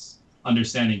silhouettes,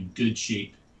 understanding good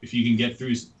shape. If you can get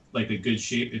through like a good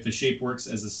shape, if a shape works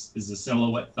as a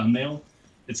silhouette thumbnail,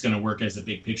 it's going to work as a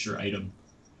big picture item.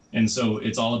 And so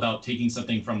it's all about taking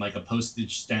something from like a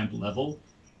postage stamp level,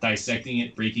 dissecting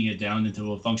it, breaking it down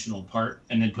into a functional part,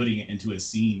 and then putting it into a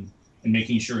scene and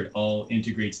making sure it all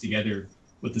integrates together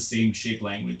with the same shape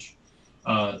language.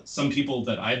 Some people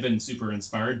that I've been super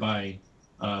inspired by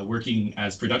working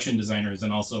as production designers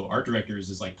and also art directors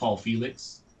is like Paul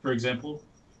Felix, for example,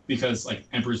 because like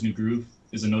Emperor's New Groove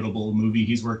is a notable movie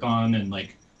he's worked on, and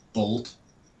like Bolt,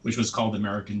 which was called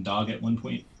American Dog at one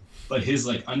point. But his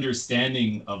like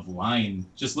understanding of line,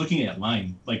 just looking at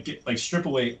line, like strip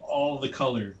away all the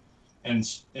color and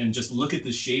just look at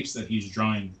the shapes that he's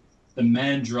drawing. The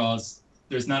man draws,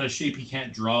 there's not a shape he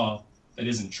can't draw that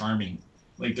isn't charming.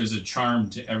 Like there's a charm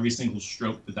to every single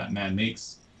stroke that man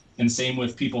makes. And same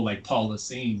with people like Paul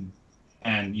Lassane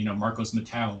and, you know, Marcos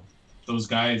Matau. Those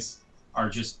guys are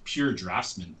just pure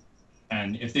draftsmen.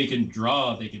 And if they can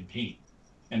draw, they can paint.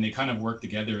 And they kind of work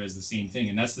together as the same thing.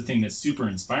 And that's the thing that's super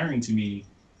inspiring to me,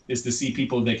 is to see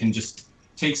people that can just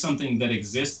take something that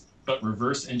exists, but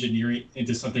reverse engineer it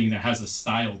into something that has a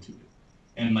style to it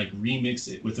and like remix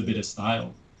it with a bit of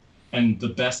style. And the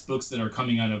best books that are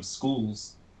coming out of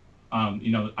schools,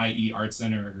 you know, i.e. Art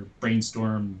Center,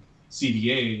 Brainstorm,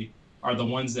 CDA, are the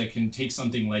ones that can take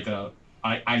something like a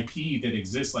IP that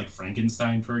exists, like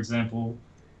Frankenstein, for example,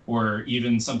 or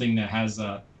even something that has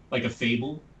like a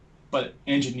fable, but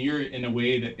engineer it in a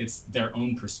way that it's their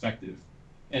own perspective.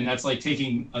 And that's like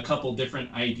taking a couple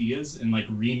different ideas and like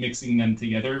remixing them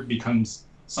together becomes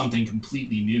something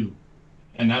completely new.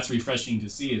 And that's refreshing to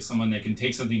see, as someone that can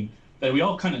take something that we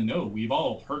all kind of know. We've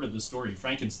all heard of the story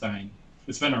Frankenstein.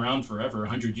 It's been around forever,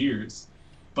 100 years.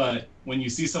 But when you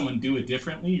see someone do it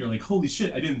differently, you're like, holy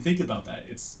shit, I didn't think about that.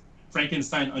 It's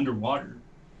Frankenstein underwater,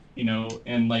 you know,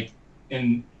 and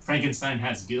Frankenstein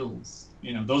has gills.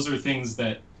 You know, those are things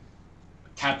that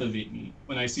captivate me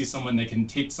when I see someone that can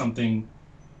take something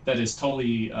that is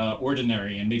totally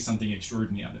ordinary and make something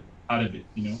extraordinary out of it,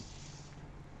 you know?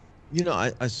 You know,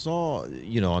 I saw,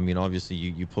 you know, I mean, obviously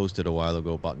you posted a while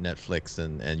ago about Netflix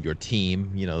and your team,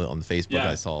 you know, on Facebook.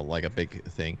 Yeah. I saw like a big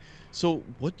thing. So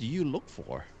what do you look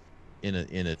for in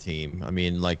a team? I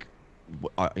mean, like,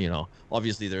 you know,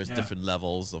 obviously there's different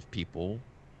levels of people,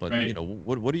 but you know,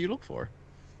 what do you look for?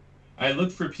 I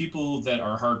look for people that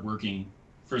are hardworking,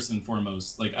 first and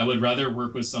foremost. Like, I would rather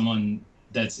work with someone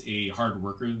that's a hard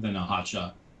worker than a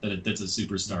hotshot, that's a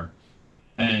superstar.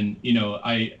 And, you know,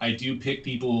 I do pick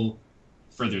people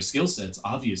for their skill sets,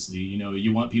 obviously. You know,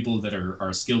 you want people that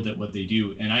are skilled at what they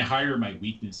do. And I hire my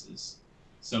weaknesses.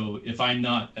 So if I'm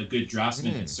not a good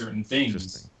draftsman at certain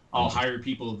things, I'll hire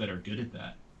people that are good at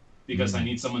that, because I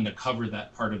need someone to cover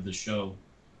that part of the show.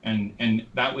 And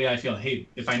that way I feel, hey,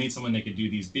 if I need someone that could do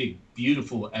these big,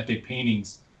 beautiful, epic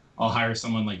paintings, I'll hire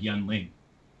someone like Yun Ling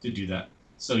to do that.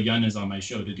 So Yun is on my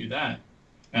show to do that.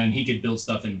 And he could build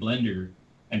stuff in Blender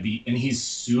and he's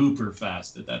super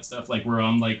fast at that stuff. Like, where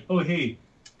I'm like, oh, hey,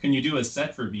 can you do a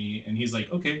set for me? And he's like,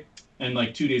 okay. And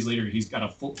like 2 days later, he's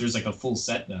got there's like a full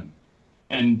set done.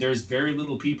 And there's very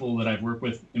little people that I've worked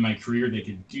with in my career that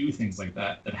could do things like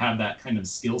that have that kind of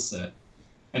skill set.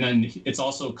 And then it's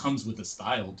also comes with a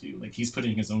style too. Like, he's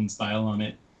putting his own style on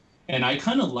it. And I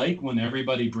kind of like when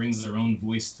everybody brings their own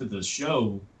voice to the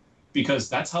show, because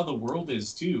that's how the world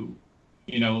is too.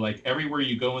 You know, like everywhere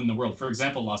you go in the world, for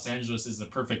example, Los Angeles is a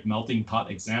perfect melting pot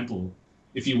example.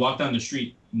 If you walk down the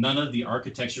street, none of the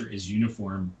architecture is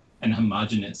uniform and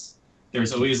homogeneous.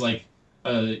 There's always like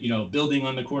a, you know, building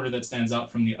on the corner that stands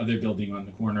out from the other building on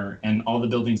the corner, and all the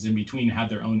buildings in between have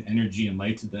their own energy and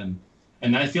light to them.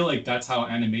 And I feel like that's how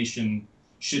animation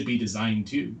should be designed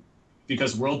too,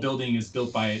 because world building is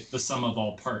built by the sum of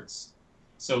all parts.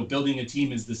 So building a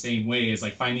team is the same way, as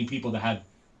like finding people that have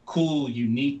cool,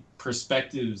 unique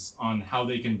perspectives on how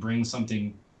they can bring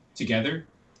something together.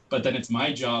 But then it's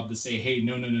my job to say, hey,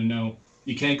 no,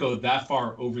 you can't go that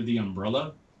far over the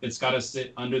umbrella. It's got to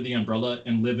sit under the umbrella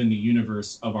and live in the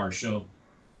universe of our show.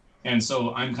 And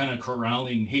so I'm kind of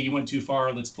corralling, hey, you went too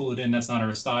far, let's pull it in, that's not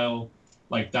our style.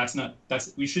 Like,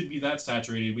 we should be that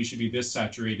saturated, we should be this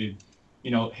saturated.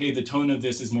 You know, hey, the tone of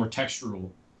this is more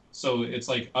textural. So it's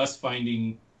like us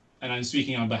finding, and I'm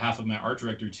speaking on behalf of my art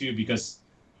director too, because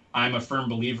I'm a firm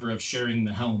believer of sharing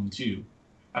the helm too.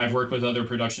 I've worked with other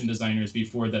production designers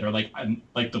before that are like, I'm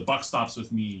like, the buck stops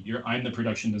with me. I'm the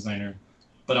production designer,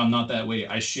 but I'm not that way.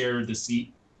 I share the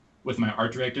seat with my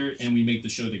art director and we make the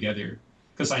show together,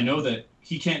 because I know that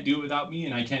he can't do it without me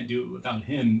and I can't do it without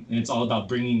him. And it's all about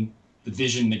bringing the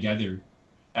vision together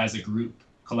as a group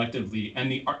collectively.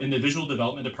 And the visual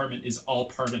development department is all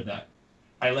part of that.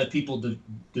 I let people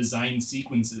design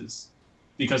sequences,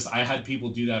 because I had people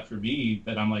do that for me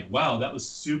that I'm like, wow, that was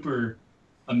super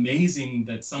amazing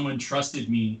that someone trusted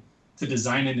me to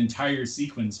design an entire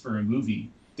sequence for a movie.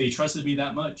 They trusted me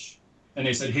that much. And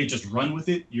they said, hey, just run with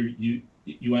it.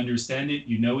 You understand it,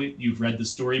 you know it, you've read the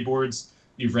storyboards,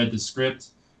 you've read the script,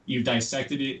 you've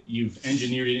dissected it, you've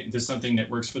engineered it into something that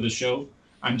works for the show.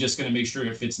 I'm just gonna make sure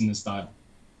it fits in the style.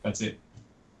 That's it.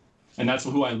 And that's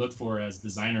who I look for as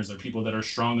designers, are people that are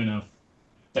strong enough,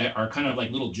 that are kind of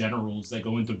like little generals that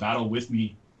go into battle with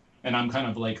me. And I'm kind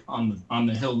of like on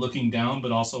the hill looking down,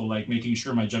 but also like making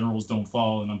sure my generals don't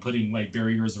fall, and I'm putting like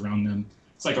barriers around them.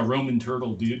 It's like a Roman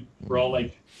turtle, dude. We're all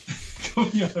like,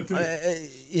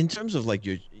 in terms of like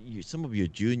some of your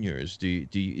juniors,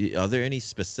 are there any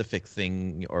specific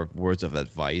thing or words of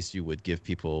advice you would give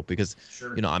people? Because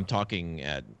you know, I'm talking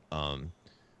at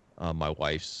my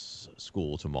wife's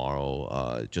school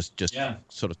tomorrow, just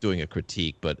sort of doing a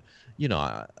critique, but you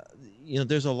know,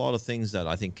 there's a lot of things that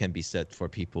I think can be said for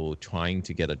people trying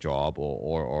to get a job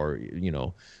or you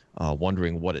know,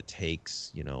 wondering what it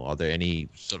takes. You know, are there any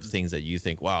sort of things that you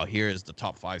think, wow, here's the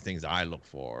top 5 things I look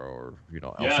for, or you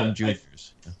know, from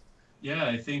juniors? Yeah,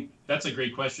 I think that's a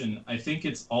great question. I think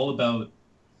it's all about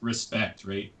respect,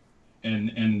 right?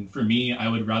 And for me, I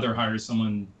would rather hire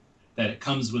someone that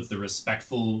comes with the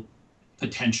respectful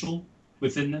potential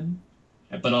within them,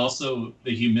 but also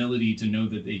the humility to know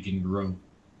that they can grow.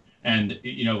 And,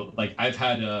 you know, like I've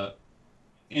had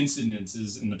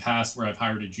incidences in the past where I've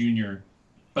hired a junior,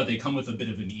 but they come with a bit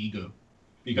of an ego,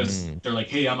 because they're like,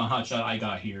 hey, I'm a hotshot, I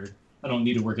got here, I don't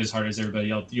need to work as hard as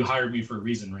everybody else. You hired me for a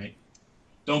reason, right?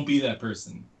 Don't be that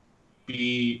person.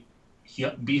 Be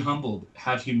humbled,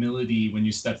 have humility when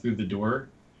you step through the door,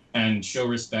 and show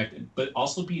respect, but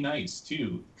also be nice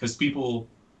too, because people,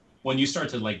 when you start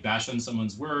to like bash on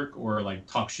someone's work or like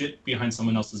talk shit behind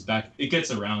someone else's back, it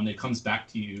gets around, it comes back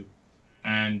to you,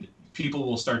 and people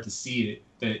will start to see it,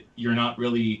 that you're not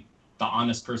really the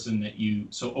honest person that you.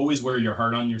 So always wear your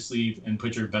heart on your sleeve and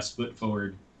put your best foot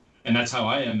forward. And that's how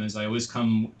I am, is I always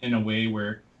come in a way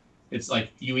where it's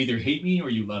like you either hate me or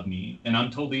you love me, and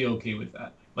I'm totally okay with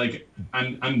that. Like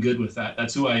I'm good with that.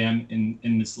 That's who I am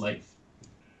in this life.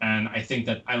 And I think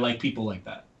that I like people like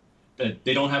that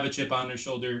they don't have a chip on their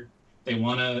shoulder. They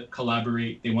want to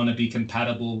collaborate. They want to be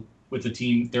compatible with the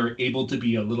team. They're able to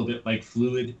be a little bit like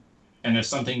fluid. And if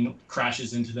something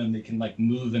crashes into them, they can like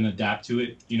move and adapt to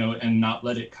it, you know, and not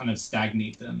let it kind of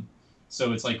stagnate them.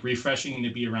 So it's like refreshing to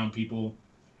be around people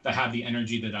that have the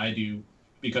energy that I do,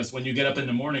 because when you get up in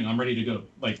the morning, I'm ready to go.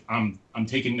 Like I'm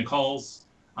taking the calls,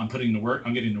 I'm putting the work,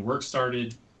 I'm getting the work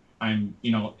started. I'm,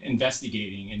 you know,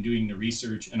 investigating and doing the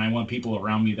research, and I want people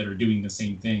around me that are doing the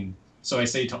same thing. So I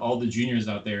say to all the juniors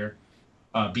out there,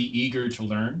 be eager to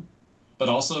learn, but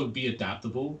also be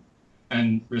adaptable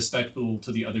and respectful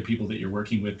to the other people that you're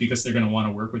working with, because they're going to want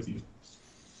to work with you.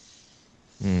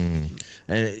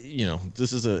 And you know,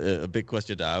 this is a big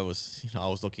question that I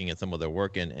was looking at some of their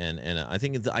work, and I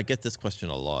think I get this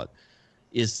question a lot.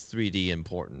 Is 3D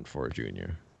important for a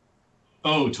junior?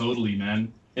 Oh, totally,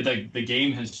 man. The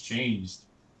game has changed.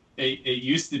 It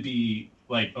used to be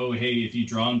like, oh, hey, if you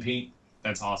draw in paint,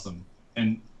 that's awesome.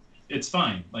 And it's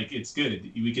fine. Like, it's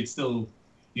good. We could still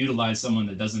utilize someone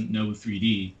that doesn't know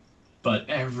 3D, but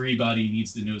everybody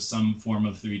needs to know some form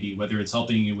of 3D, whether it's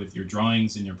helping you with your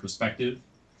drawings and your perspective,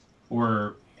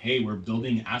 or, hey, we're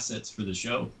building assets for the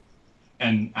show.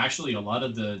 And actually, a lot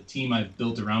of the team I've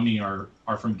built around me are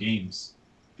from games,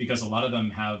 because a lot of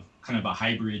them have kind of a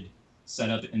hybrid set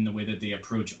up in the way that they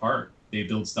approach art. They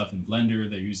build stuff in Blender,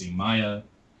 they're using Maya,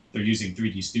 they're using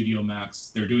 3D Studio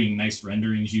Max, they're doing nice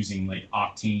renderings using like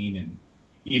Octane and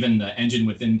even the engine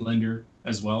within Blender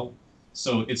as well.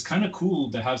 So it's kind of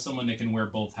cool to have someone that can wear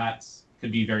both hats,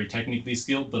 could be very technically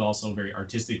skilled, but also very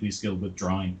artistically skilled with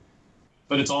drawing.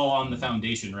 But it's all on the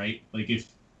foundation, right? Like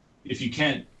if you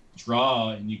can't draw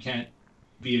and you can't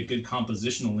be a good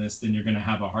compositionalist, then you're going to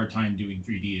have a hard time doing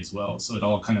 3D as well. So it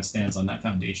all kind of stands on that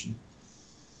foundation.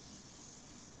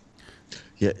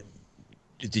 Yeah.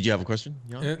 Did you have a question?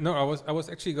 No, I was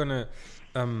actually gonna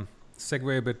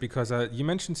segue a bit, because you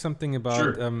mentioned something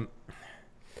about Sure.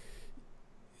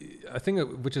 I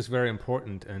think which is very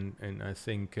important, and I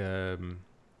think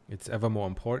it's ever more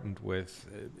important with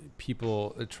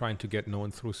people trying to get known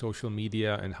through social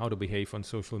media and how to behave on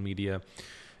social media,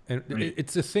 and Right.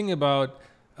 it's a thing about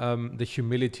the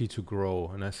humility to grow,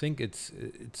 and I think it's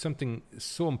something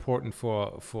so important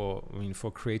for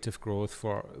creative growth,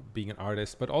 for being an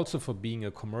artist, but also for being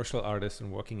a commercial artist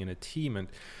and working in a team and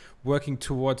working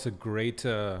towards a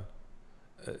greater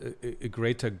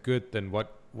good than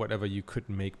whatever you could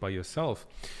make by yourself.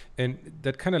 And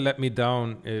that kind of led me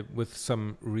down with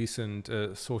some recent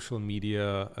social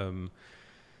media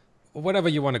whatever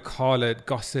you want to call it,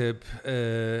 gossip,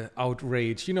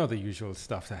 outrage, you know, the usual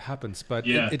stuff that happens. But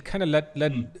Yeah. it kind of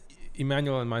led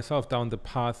Emmanuel and myself down the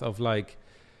path of like,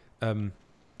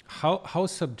 how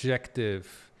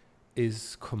subjective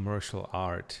is commercial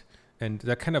art? And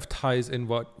that kind of ties in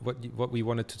what we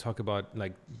wanted to talk about,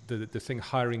 like the thing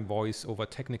hiring voice over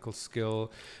technical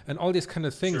skill and all these kind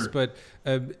of things. Sure. But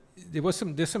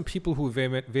there's some people who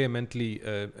vehemently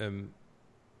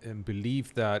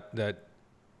believe that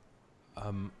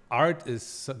art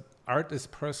is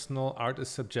personal, art is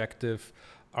subjective,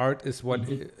 art is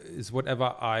is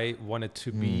whatever I want it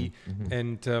to be.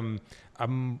 And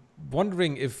I'm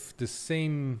wondering if the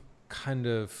same kind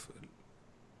of,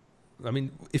 I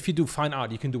mean, if you do fine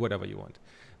art, you can do whatever you want.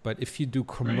 But if you do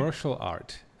commercial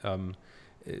art,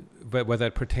 whether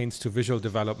it pertains to visual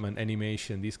development,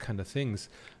 animation, these kind of things,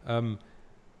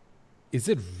 is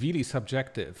it really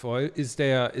subjective, or is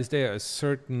there a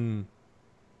certain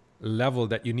level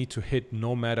that you need to hit,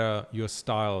 no matter your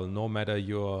style, no matter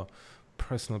your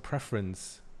personal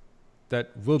preference, that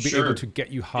will be able to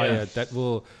get you hired, that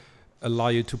will allow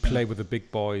you to play with the big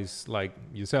boys like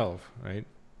yourself, right?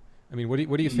 I mean,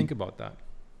 what do you think about that?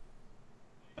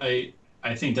 I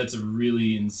think that's a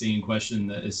really insane question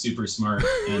that is super smart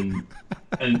and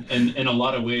in a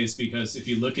lot of ways, because if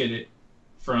you look at it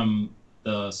from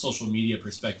the social media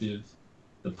perspective,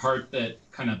 the part that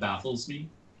kind of baffles me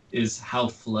is how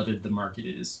flooded the market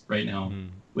is right now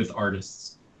with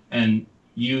artists. And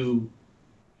we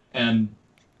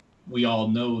all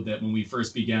know that when we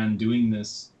first began doing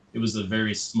this, it was a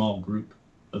very small group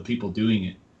of people doing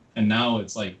it. And now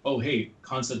it's like, oh, hey,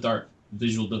 concept art,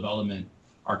 visual development,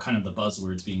 are kind of the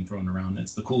buzzwords being thrown around.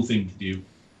 It's the cool thing to do.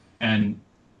 And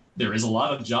there is a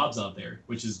lot of jobs out there,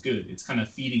 which is good. It's kind of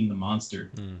feeding the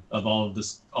monster of all of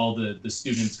this, all the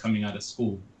students coming out of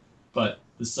school. But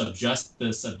the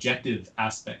subjective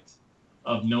aspect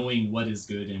of knowing what is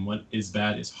good and what is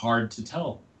bad is hard to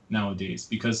tell nowadays,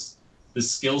 because the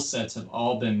skill sets have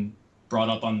all been brought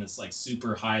up on this like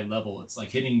super high level. It's like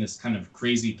hitting this kind of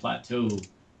crazy plateau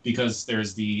because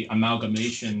there's the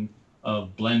amalgamation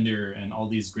of Blender and all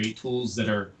these great tools that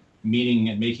are meeting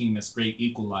and making this great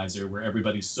equalizer where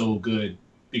everybody's so good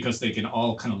because they can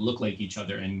all kind of look like each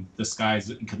other and disguise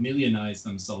and chameleonize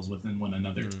themselves within one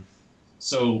another.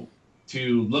 So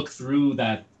to look through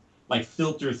that, like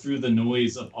filter through the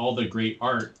noise of all the great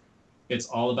art, it's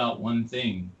all about one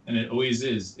thing, and it always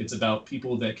is. It's about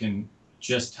people that can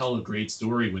just tell a great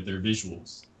story with their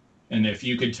visuals. And if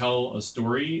you could tell a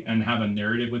story and have a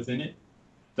narrative within it,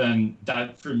 then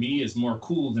that for me is more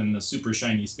cool than the super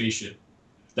shiny spaceship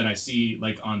that I see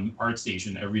like on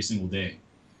ArtStation every single day,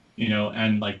 you know,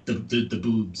 and like the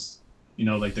boobs, you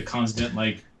know, like the constant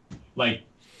like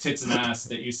tits and ass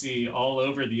that you see all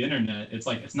over the internet. It's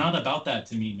like, it's not about that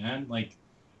to me, man. Like,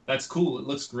 that's cool. It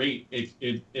looks great.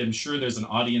 I'm sure there's an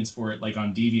audience for it, like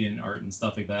on DeviantArt and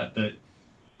stuff like that. But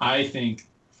I think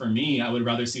for me, I would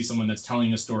rather see someone that's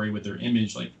telling a story with their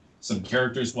image, like some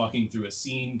characters walking through a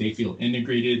scene. They feel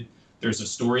integrated. There's a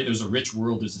story. There's a rich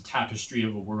world. There's a tapestry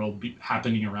of a world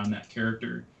happening around that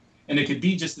character. And it could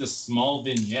be just this small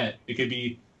vignette. It could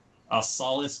be a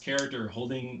Solace character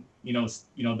holding, you know,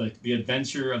 the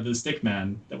adventure of the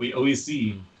stickman that we always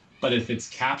see. But if it's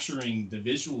capturing the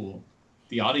visual,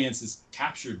 the audience is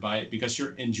captured by it because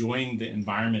you're enjoying the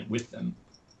environment with them.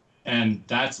 And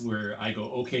that's where I go,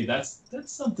 okay, that's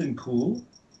something cool.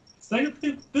 It's like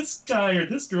this guy or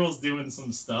this girl's doing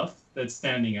some stuff that's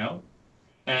standing out.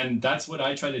 And that's what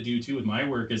I try to do too with my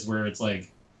work, is where it's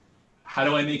like, how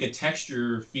do I make a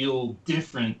texture feel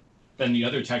different than the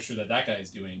other texture that guy's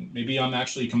doing? Maybe I'm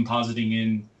actually compositing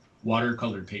in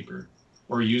watercolor paper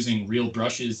or using real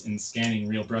brushes and scanning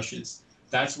real brushes.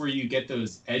 That's where you get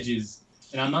those edges.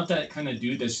 And I'm not that kind of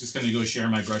dude that's just going to go share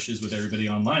my brushes with everybody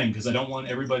online, because I don't want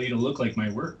everybody to look like my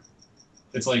work.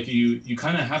 It's like you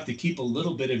kind of have to keep a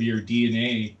little bit of your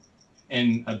DNA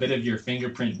and a bit of your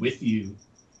fingerprint with you,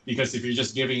 because if you're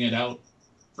just giving it out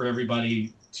for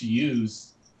everybody to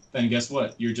use, then guess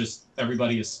what?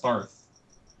 Everybody is sparse.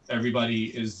 Everybody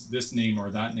is this name or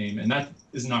that name, and that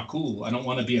is not cool. I don't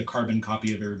want to be a carbon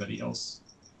copy of everybody else,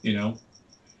 you know?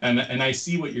 And I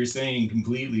see what you're saying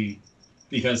completely,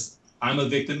 because I'm a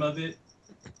victim of it,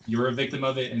 you're a victim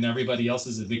of it, and everybody else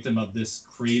is a victim of this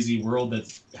crazy world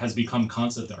that has become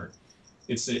concept art.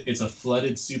 It's a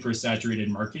flooded, super saturated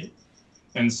market.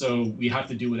 And so we have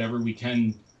to do whatever we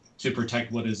can to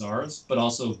protect what is ours, but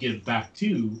also give back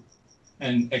to,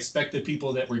 and expect the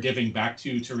people that we're giving back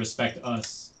to respect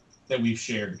us that we've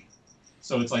shared.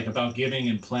 So it's like about giving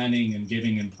and planning and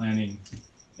giving and planning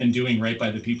and doing right by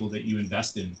the people that you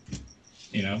invest in,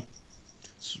 you know?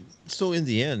 So in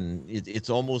the end, it's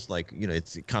almost like, you know,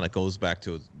 it kind of goes back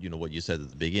to, you know, what you said at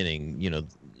the beginning, you know,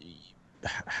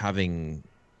 having,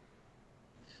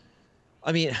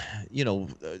 I mean, you know,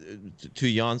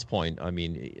 to Jan's point, I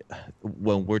mean,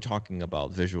 when we're talking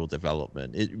about visual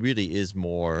development, it really is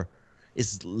more,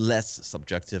 it's less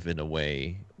subjective in a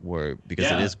way, where,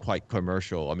 because it is quite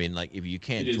commercial. I mean, like, if you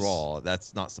can't draw,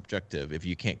 that's not subjective. If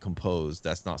you can't compose,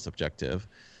 that's not subjective.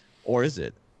 Or is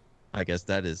it? I guess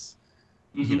that is,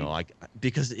 you know, like,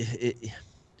 because it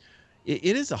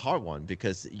is a hard one,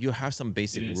 because you have some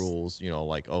basic rules, you know,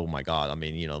 like, oh my God, I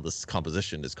mean, you know, this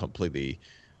composition is completely,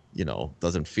 you know,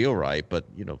 doesn't feel right. But,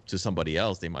 you know, to somebody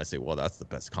else, they might say, well, that's the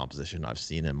best composition I've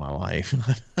seen in my life.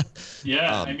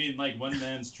 I mean, like, one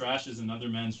man's trash is another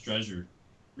man's treasure,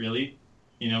 really.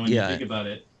 You know, when you think about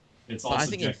it, it's all subjective.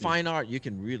 I think in fine art, you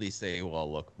can really say,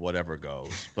 well, look, whatever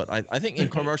goes. But I think in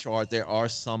commercial art, there are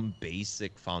some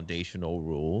basic foundational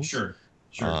rules. Sure.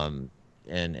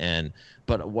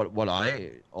 But what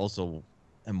I also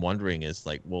am wondering is,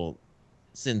 like, well,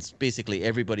 since basically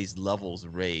everybody's levels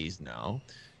raised now,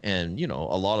 and, you know,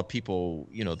 a lot of people,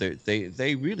 you know,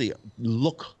 they really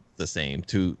look the same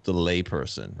to the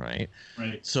layperson, right?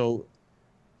 Right. So,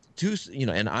 you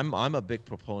know, and I'm a big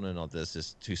proponent of this,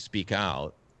 is to speak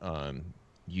out.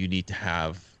 You need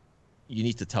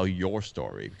to tell your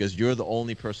story, because you're the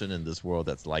only person in this world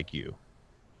that's like you.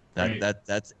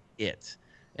 That's it.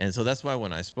 And so that's why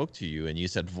when I spoke to you and you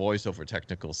said voice over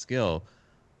technical skill,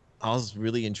 I was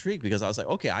really intrigued, because I was like,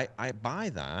 okay, I buy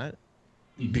that,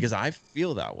 because I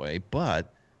feel that way.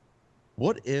 But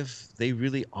what if they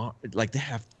really are, like, they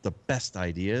have the best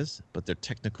ideas, but their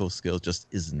technical skill just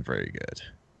isn't very good?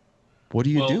 What do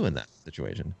you do in that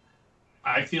situation?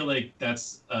 I feel like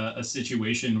that's a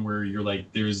situation where you're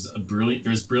like, there's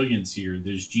brilliance here,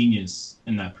 there's genius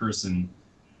in that person,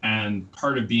 and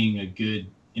part of being a good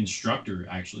instructor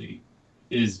actually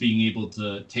is being able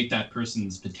to take that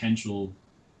person's potential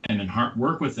and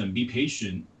work with them, be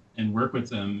patient, and work with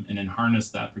them, and then harness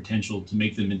that potential to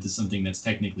make them into something that's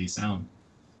technically sound,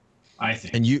 I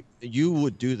think. And you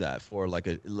would do that for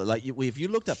if you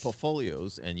looked at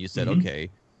portfolios and you said, okay,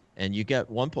 and you get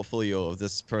one portfolio of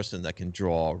this person that can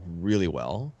draw really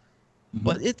well,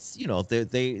 but it's,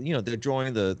 they're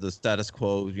drawing the status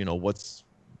quo,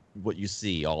 what you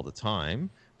see all the time,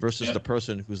 versus the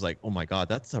person who's like, oh my God,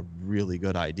 that's a really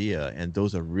good idea, and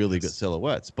those are really good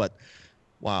silhouettes, but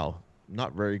wow,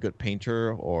 not very good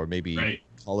painter, or maybe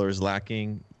colors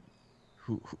lacking.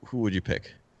 Who would you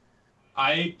pick?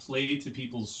 I play to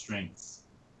people's strengths.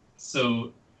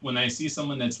 So when I see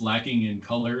someone that's lacking in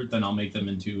color, then I'll make them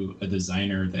into a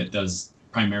designer that does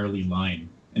primarily line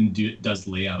and does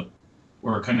layout,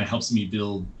 or kind of helps me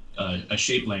build a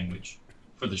shape language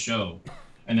for the show.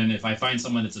 And then if I find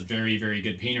someone that's a very, very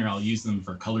good painter, I'll use them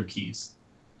for color keys.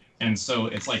 And so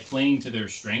it's like playing to their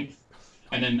strength.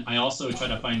 And then I also try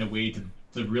to find a way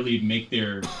to really make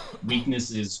their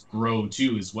weaknesses grow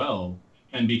too as well,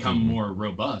 and become more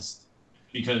robust.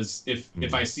 Because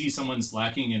if I see someone's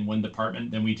lacking in one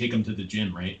department, then we take them to the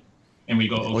gym, right? And we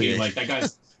go, okay, like that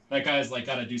guy's like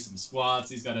got to do some squats,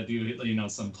 he's got to do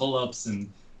some pull-ups,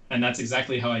 and that's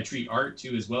exactly how I treat art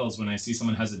too as well. Is when I see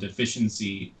someone has a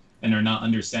deficiency and they're not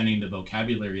understanding the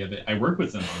vocabulary of it, I work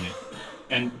with them on it.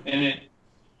 And it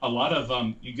a lot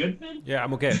of you good, man? Yeah,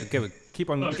 I'm okay. Okay,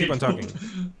 keep on talking.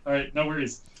 All right, no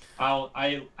worries.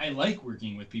 I like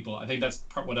working with people. I think that's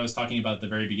what I was talking about at the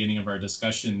very beginning of our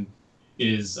discussion,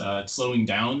 is slowing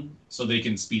down so they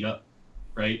can speed up,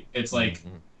 right? It's like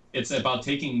it's about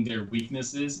taking their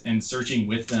weaknesses and searching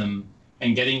with them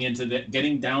and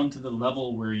getting down to the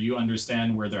level where you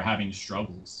understand where they're having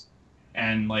struggles.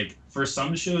 And like for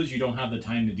some shows, you don't have the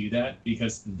time to do that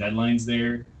because the deadline's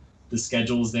there, the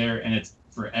schedule's there, and it's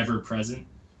forever present.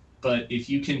 But if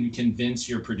you can convince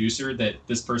your producer that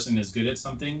this person is good at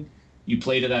something, you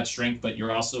play to that strength, but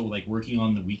you're also like working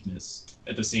on the weakness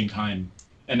at the same time.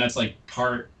 And that's like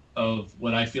part of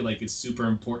what I feel like is super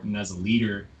important as a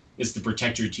leader, is to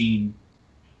protect your team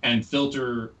and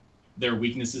filter their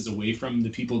weaknesses away from the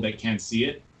people that can't see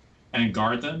it, and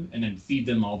guard them, and then feed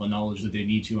them all the knowledge that they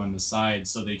need to on the side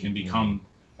so they can become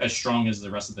as strong as the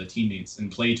rest of the teammates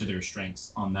and play to their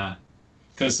strengths on that.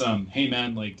 Because, hey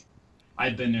man, like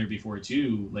I've been there before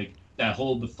too, like that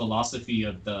whole philosophy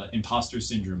of the imposter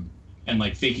syndrome and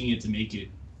like faking it to make it,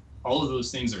 all of those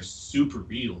things are super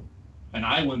real. And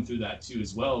I went through that too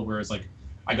as well, whereas like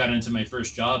I got into my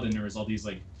first job and there was all these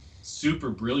like super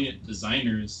brilliant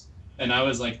designers, and I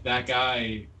was like that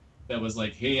guy that was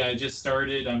like, hey, I just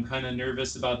started, I'm kind of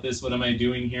nervous about this, what am I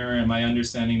doing here, am I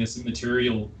understanding this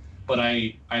material? But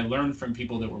I learned from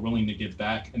people that were willing to give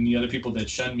back, and the other people that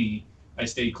shunned me, I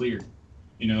stayed clear,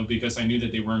 because I knew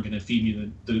that they weren't going to feed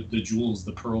me the jewels,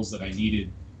 the pearls that I needed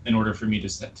in order for me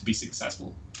to be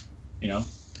successful,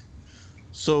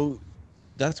 So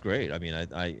that's great. I mean,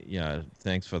 yeah,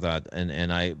 thanks for that.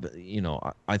 And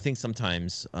I think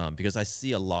sometimes because I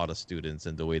see a lot of students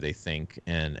and the way they think,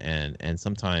 and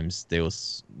sometimes they will,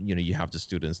 you have the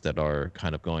students that are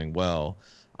kind of going, well,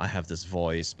 I have this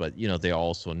voice, but they're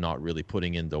also not really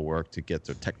putting in the work to get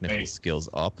their technical skills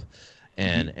up.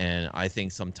 And I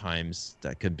think sometimes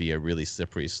that could be a really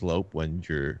slippery slope when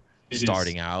you're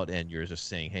starting out and you're just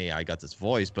saying, hey, I got this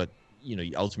voice, but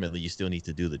ultimately you still need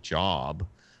to do the job.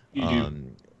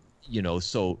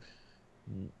 So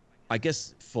I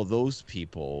guess for those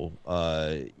people,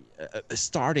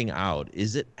 starting out,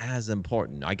 is it as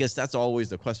important? I guess that's always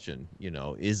the question,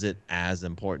 is it as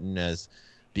important as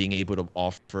being able to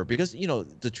offer? Because,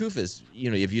 the truth is,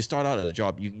 if you start out at a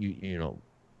job,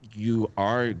 you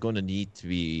are going to need to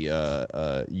be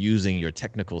using your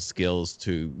technical skills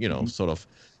to, sort of,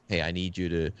 hey, I need you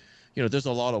to, there's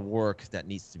a lot of work that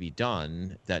needs to be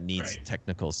done that needs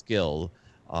technical skill.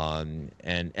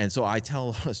 And so I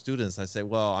tell students, I say,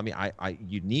 well, I mean,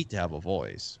 you need to have a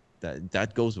voice.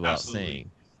 That goes without saying.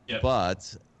 Yep.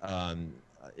 But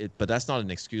that's not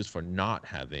an excuse for not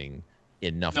having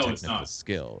enough technical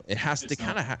skill. It has to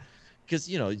kind of have, because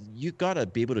you gotta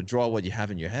be able to draw what you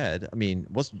have in your head. I mean,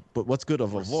 what's good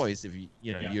of a voice if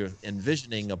you're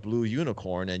envisioning a blue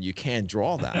unicorn and you can't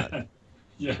draw that?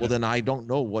 Well, then I don't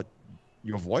know what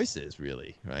your voice is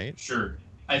really, right? Sure.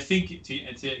 I think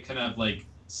to kind of like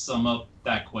sum up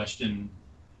that question,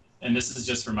 and this is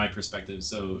just from my perspective,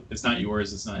 so it's not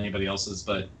yours, it's not anybody else's,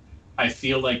 but I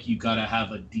feel like you gotta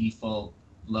have a default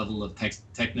level of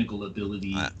technical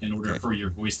ability in order for your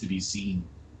voice to be seen,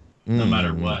 no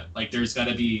matter what. Like there's got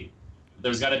to be the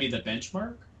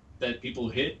benchmark that people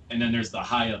hit, and then there's the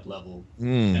high up level.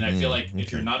 And I feel like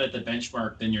if you're not at the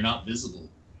benchmark, then you're not visible,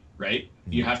 right?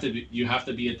 You have to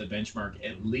be at the benchmark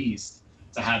at least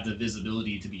to have the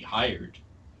visibility to be hired.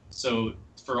 So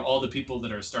for all the people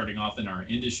that are starting off in our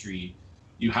industry,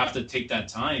 you have to take that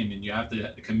time and you have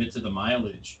to commit to the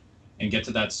mileage and get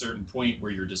to that certain point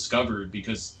where you're discovered,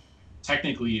 because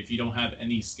technically if you don't have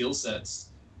any skill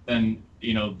sets, then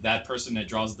that person that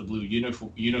draws the blue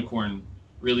unicorn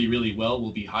really, really well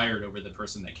will be hired over the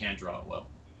person that can't draw it well.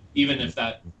 Even if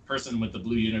that person with the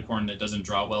blue unicorn that doesn't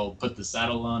draw well put the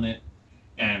saddle on it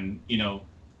and,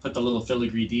 put the little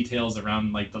filigree details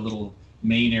around like the little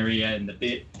main area and the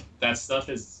bit, that stuff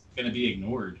is going to be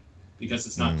ignored because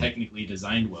it's not technically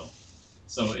designed well.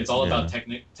 So it's all about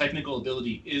technical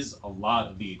ability is a lot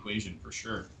of the equation for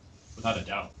sure, without a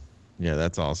doubt. Yeah,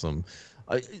 that's awesome.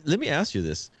 Let me ask you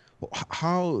this.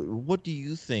 What do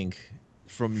you think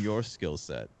from your skill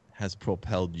set has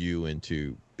propelled you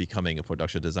into becoming a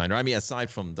production designer? I mean,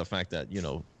 aside from the fact that,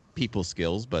 people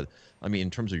skills, but I mean, in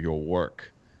terms of your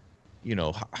work,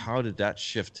 how did that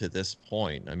shift to this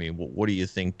point? I mean, what do you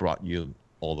think brought you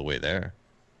all the way there?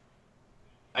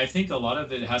 I think a lot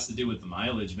of it has to do with the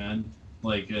mileage, man.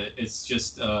 Like it's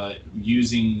just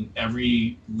using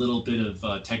every little bit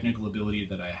of technical ability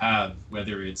that I have,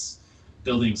 whether it's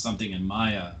building something in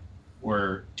Maya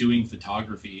or doing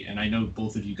photography. And I know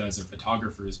both of you guys are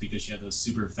photographers because you have those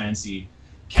super fancy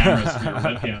cameras for your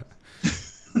webcam.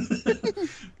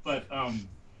 But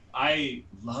I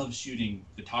love shooting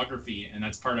photography, and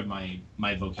that's part of my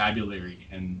vocabulary.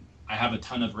 And I have a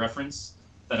ton of reference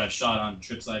that I've shot on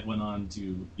trips I've went on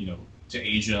to, to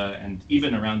Asia and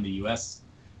even around the US,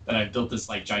 that I've built this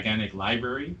like gigantic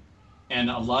library. And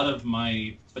a lot of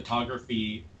my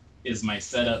photography is my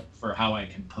setup for how I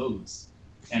compose.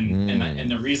 And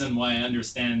the reason why I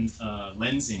understand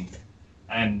lensing,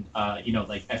 and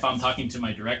like if I'm talking to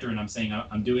my director and I'm saying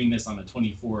I'm doing this on a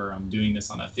 24, or I'm doing this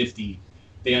on a 50,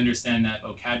 they understand that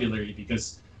vocabulary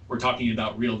because we're talking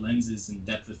about real lenses and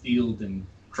depth of field and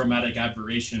chromatic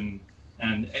aberration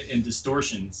and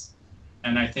distortions.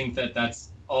 And I think that that's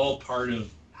all part of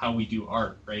how we do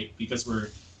art, right? Because we're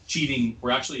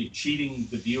actually cheating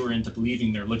the viewer into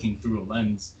believing they're looking through a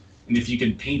lens. And if you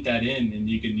can paint that in and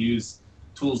you can use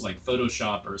tools like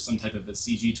Photoshop or some type of a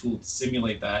CG tool to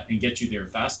simulate that and get you there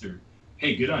faster,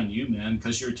 hey, good on you, man,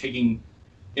 because it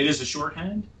is a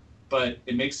shorthand, but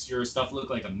it makes your stuff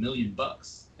look like $1 million.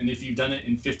 And if you've done it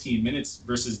in 15 minutes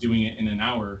versus doing it in an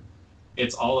hour,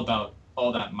 it's all about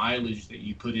all that mileage that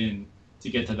you put in to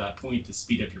get to that point to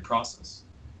speed up your process.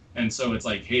 And so it's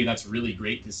like, hey, that's really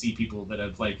great to see people that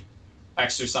have like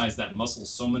exercised that muscle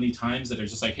so many times that are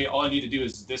just like, hey, all I need to do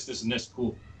is this, this, and this.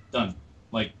 Cool, done.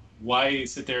 Like, why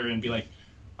sit there and be like,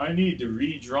 I need to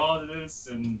redraw this,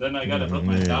 and then I got to put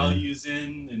my values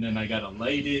in, and then I got to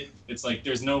light it. It's like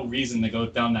there's no reason to go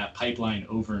down that pipeline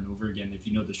over and over again if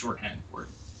you know the shorthand for it,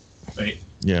 right?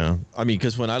 Yeah, I mean,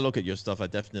 because when I look at your stuff, I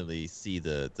definitely see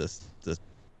the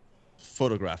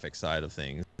photographic side of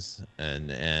things, and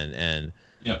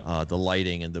the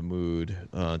lighting and the mood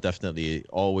definitely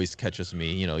always catches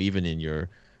me. Even in your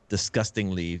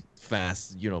disgustingly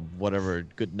fast, whatever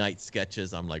good night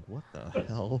sketches, I'm like, what the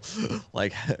hell?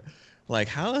 like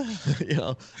how,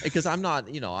 because I'm not,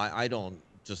 I don't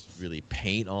just really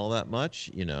paint all that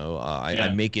much.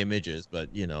 I make images, but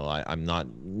I'm not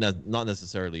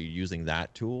necessarily using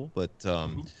that tool, but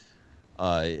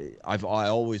I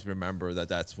always remember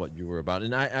that's what you were about,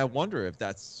 and I wonder if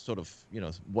that's sort of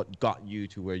what got you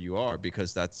to where you are,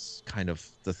 because that's kind of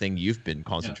the thing you've been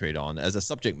concentrated on as a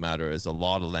subject matter, is a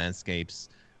lot of landscapes,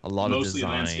 a lot of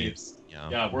design. Landscapes.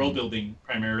 World building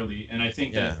primarily. And I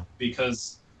think that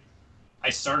because I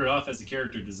started off as a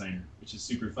character designer, which is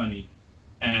super funny,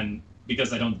 and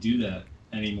because I don't do that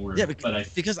anymore. Yeah,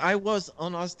 because I was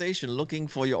on our station looking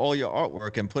for all your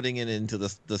artwork and putting it into the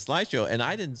slideshow, and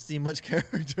I didn't see much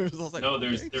characters. I was like, no,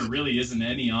 there really isn't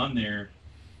any on there,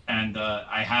 and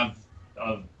I have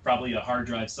probably a hard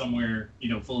drive somewhere,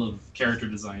 full of character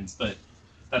designs, but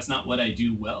that's not what I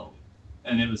do well.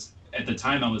 And it was at the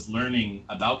time I was learning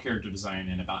about character design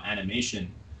and about animation,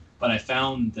 but I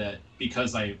found that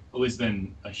because I've always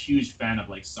been a huge fan of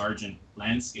like Sargent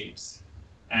landscapes,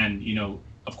 and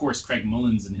of course, Craig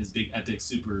Mullins and his big epic,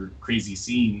 super crazy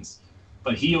scenes,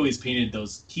 but he always painted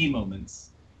those key moments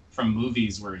from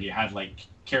movies where he had like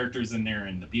characters in there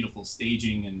and the beautiful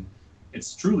staging, and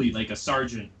it's truly like a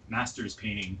Sargent master's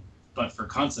painting, but for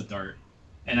concept art.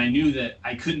 And I knew that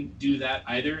I couldn't do that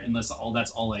either unless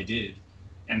that's all I did.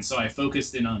 And so I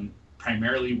focused in on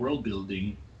primarily world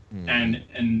building,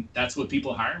 and that's what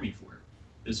people hire me for,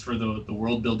 is for the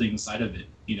world building side of it,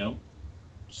 you know.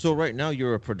 So right now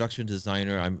you're a production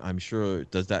designer. I'm sure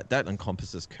does that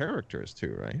encompasses characters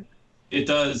too, right? It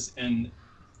does, and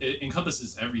it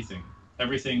encompasses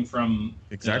everything from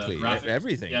exactly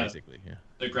everything, yeah, basically. Yeah,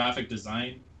 the graphic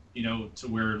design, you know, to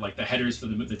where like the headers for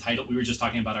the title. We were just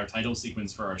talking about our title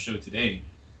sequence for our show today,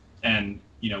 and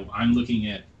you know, I'm looking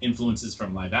at influences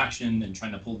from live action and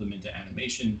trying to pull them into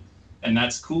animation, and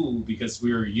that's cool because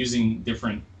we're using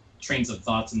different trains of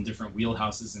thoughts and different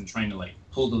wheelhouses and trying to like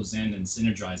pull those in and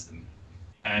synergize them.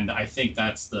 And I think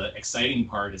that's the exciting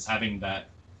part, is having that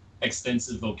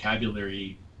extensive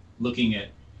vocabulary, looking at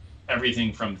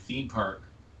everything from theme park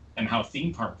and how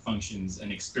theme park functions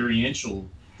and experiential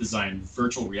design,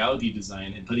 virtual reality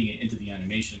design, and putting it into the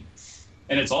animation.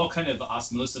 And it's all kind of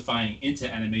osmosifying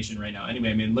into animation right now. Anyway,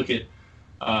 I mean, look at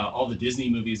all the Disney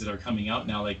movies that are coming out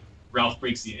now, like Ralph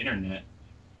Breaks the Internet.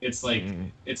 It's like,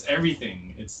 it's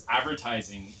everything. It's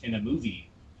advertising in a movie.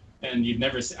 And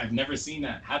I've never seen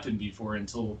that happen before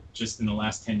until just in the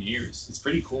last 10 years. It's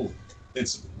pretty cool.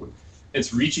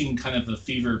 It's reaching kind of a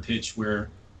fever pitch where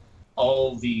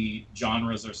all the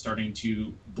genres are starting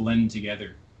to blend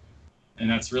together. And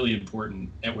that's really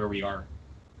important at where we are.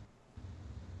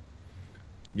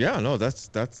 Yeah, no,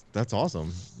 that's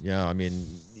awesome. Yeah, I mean,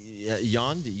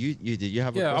 Jan, did you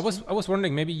have a question? I was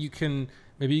wondering, maybe you can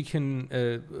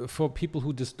for people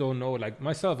who just don't know, like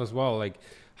myself as well, like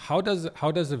how does a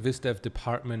VizDev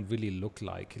department really look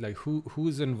like? Like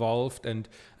who's involved? And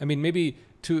I mean, maybe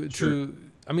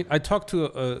I mean, I talked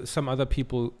to some other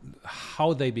people,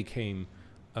 how they became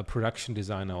a production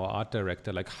designer or art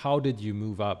director. Like, how did you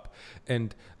move up?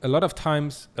 And a lot of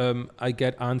times I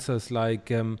get answers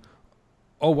like,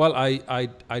 oh, well,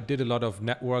 I did a lot of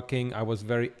networking. I was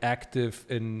very active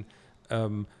in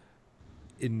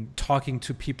talking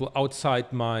to people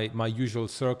outside my usual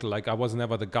circle. Like, I was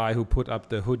never the guy who put up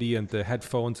the hoodie and the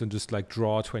headphones and just like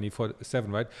draw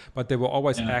 24/7, right? But they were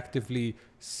always actively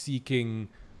seeking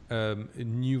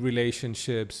new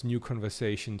relationships, new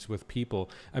conversations with people.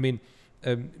 I mean,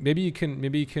 maybe you can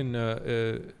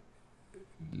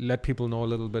let people know a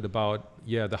little bit about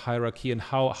the hierarchy and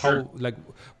how like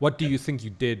what do you think you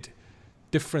did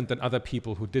different than other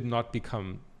people who did not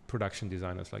become production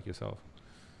designers like yourself?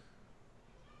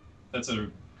 That's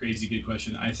a crazy good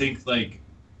question. I think like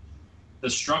the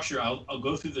structure, I'll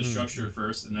go through the structure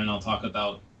first, and then I'll talk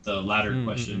about the latter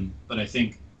question. But I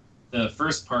think the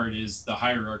first part is the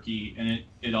hierarchy, and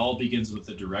it all begins with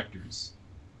the directors.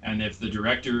 And if the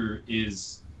director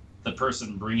is the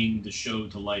person bringing the show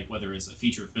to life, whether it's a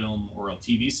feature film or a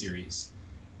TV series,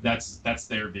 that's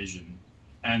their vision.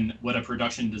 And what a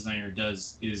production designer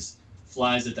does is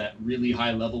flies at that really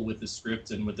high level with the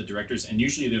script and with the directors, and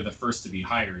usually they're the first to be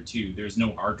hired too. There's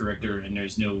no art director and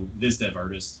there's no VizDev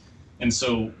artist, and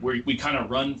so we kind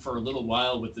of run for a little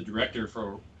while with the director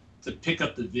to pick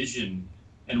up the vision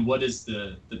and what is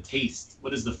the taste,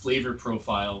 what is the flavor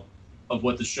profile of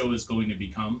what the show is going to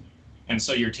become. And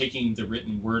so you're taking the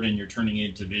written word and you're turning it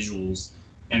into visuals,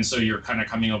 and so you're kind of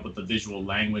coming up with the visual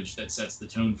language that sets the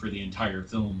tone for the entire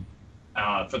film,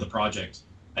 for the project.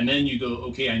 And then you go,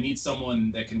 okay, I need someone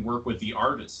that can work with the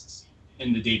artists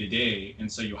in the day-to-day.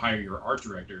 And so you hire your art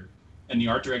director. And the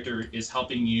art director is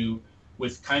helping you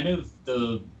with kind of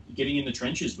the getting in the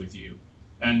trenches with you.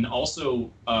 And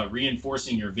also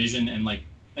reinforcing your vision and like,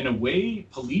 in a way,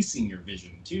 policing your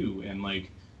vision too. And like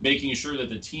making sure that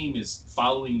the team is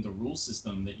following the rule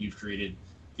system that you've created,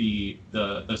 the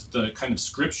kind of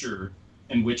scripture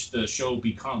in which the show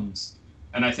becomes.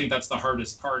 And I think that's the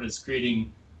hardest part, is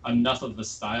creating enough of a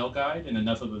style guide and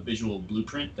enough of a visual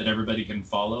blueprint that everybody can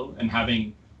follow, and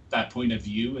having that point of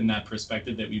view and that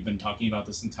perspective that we've been talking about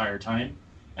this entire time,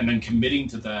 and then committing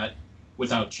to that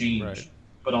without change,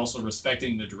 but also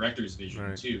respecting the director's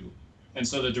vision too. And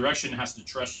so the direction has to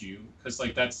trust you, because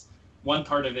like that's one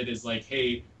part of it, is like,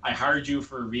 hey, I hired you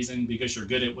for a reason because you're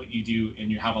good at what you do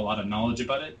and you have a lot of knowledge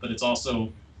about it, but it's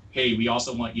also, hey, we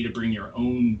also want you to bring your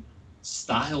own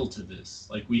style to this.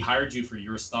 Like, we hired you for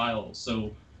your style,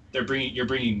 so you're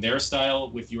bringing their style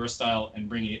with your style and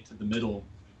bringing it to the middle.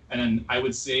 And then I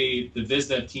would say the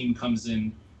VizDev team comes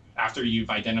in after you've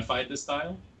identified the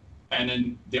style, and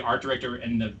then the art director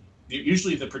and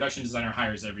usually the production designer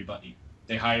hires everybody.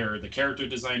 They hire the character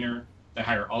designer, they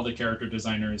hire all the character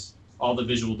designers, all the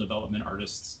visual development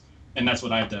artists, and that's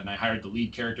what I've done. I hired the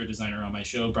lead character designer on my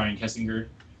show, Brian Kessinger,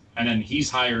 and then he's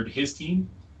hired his team.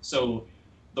 So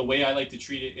the way I like to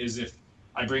treat it is, if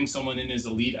I bring someone in as a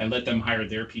lead, I let them hire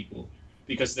their people,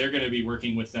 because they're going to be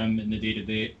working with them in the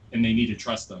day-to-day, and they need to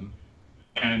trust them.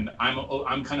 and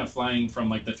I'm kind of flying from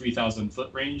like the 3,000 foot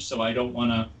range, so I don't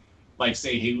want to like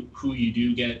say, hey, who you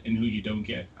do get and who you don't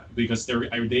get, because they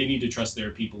need to trust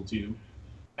their people too.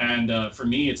 And for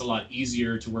me, it's a lot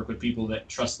easier to work with people that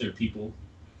trust their people.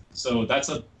 So that's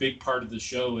a big part of the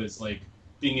show, is like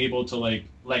being able to like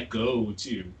let go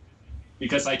too,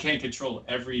 because I can't control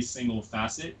every single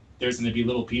facet. There's going to be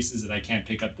little pieces that I can't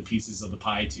pick up the pieces of the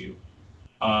pie to.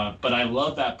 But I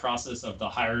love that process of the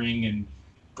hiring and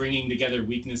bringing together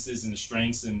weaknesses and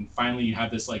strengths, and finally you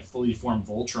have this like fully formed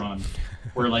Voltron,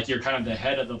 where like you're kind of the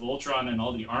head of the Voltron, and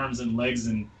all the arms and legs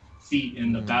and feet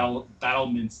and the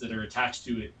battlements that are attached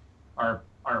to it are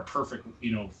a perfect,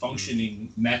 you know,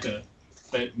 functioning mecha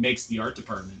that makes the art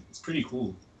department. It's pretty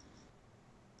cool.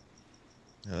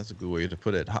 Yeah, that's a good way to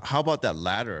put it. How about that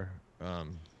ladder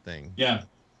thing? Yeah.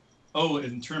 Oh,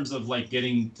 in terms of like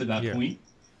getting to that point,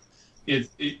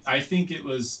 I think it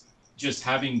was just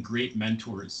having great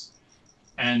mentors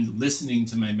and listening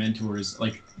to my mentors.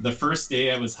 Like the first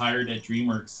day I was hired at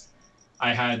Dreamworks,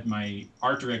 I had my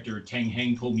art director, Tang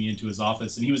Heng, pull me into his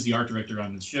office, and he was the art director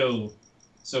on the show.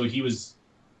 So he was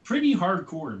pretty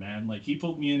hardcore, man. Like he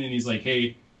pulled me in and he's like,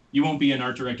 hey, you won't be an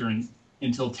art director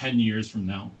until 10 years from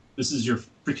now. This is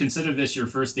consider this your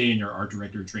first day in your art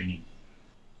director training.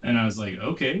 And I was like,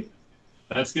 okay,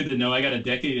 that's good to know. I got a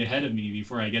decade ahead of me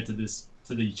before I get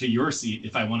to your seat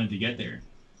if I wanted to get there.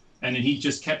 And then he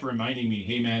just kept reminding me,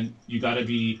 hey man, you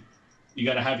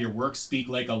gotta have your work speak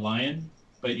like a lion,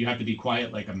 but you have to be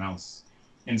quiet like a mouse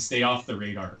and stay off the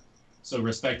radar. So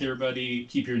respect everybody,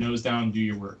 keep your nose down, do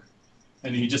your work.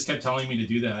 And he just kept telling me to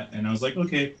do that. And I was like,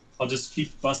 okay, I'll just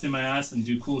keep busting my ass and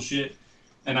do cool shit.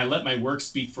 And I let my work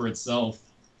speak for itself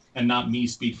and not me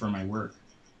speak for my work.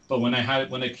 But when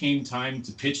it came time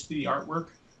to pitch the artwork,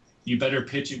 you better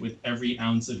pitch it with every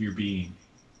ounce of your being.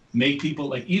 Make people,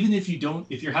 like, even if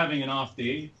you're having an off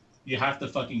day, you have to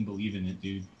fucking believe in it,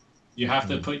 dude. You have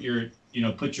to take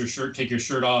your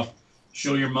shirt off,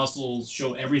 show your muscles,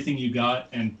 show everything you got,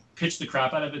 and pitch the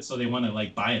crap out of it so they want to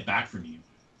like buy it back from you.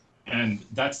 And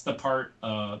that's the part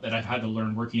that I've had to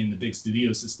learn working in the big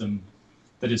studio system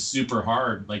that is super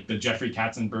hard. Like the Jeffrey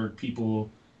Katzenberg people,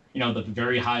 you know, the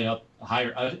very higher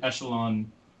echelon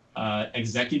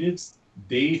executives,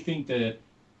 they think that,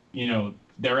 you know,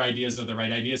 their ideas are the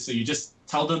right ideas. So you just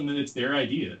tell them that it's their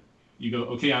idea. You go,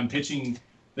 okay, I'm pitching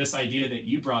this idea that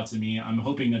you brought to me. I'm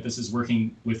hoping that this is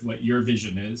working with what your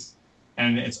vision is.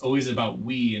 And it's always about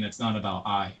we, and it's not about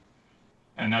I.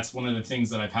 And that's one of the things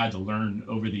that I've had to learn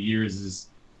over the years is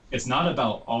it's not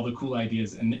about all the cool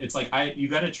ideas. And it's like, you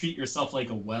got to treat yourself like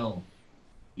a well.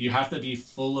 You have to be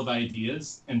full of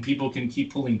ideas, and people can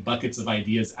keep pulling buckets of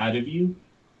ideas out of you.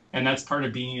 And that's part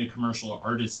of being a commercial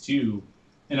artist too.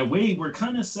 In a way, we're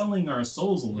kind of selling our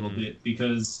souls a little bit,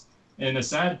 because, and the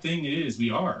sad thing is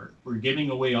we're giving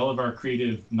away all of our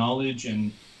creative knowledge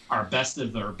and our best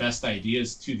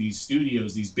ideas to these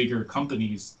studios, these bigger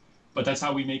companies. But that's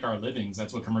how we make our livings.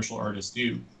 That's what commercial artists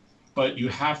do. But you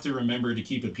have to remember to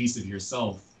keep a piece of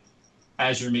yourself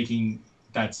as you're making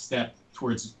that step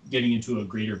towards getting into a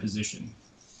greater position.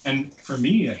 And for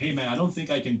me, hey man, I don't think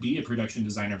I can be a production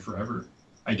designer forever.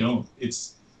 I don't.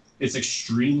 It's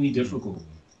extremely difficult,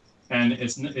 and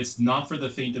it's not for the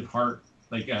faint of heart.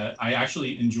 Like I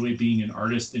actually enjoy being an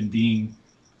artist and being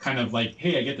kind of like,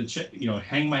 hey, I get to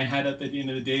hang my head up at the end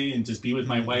of the day and just be with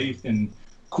my wife and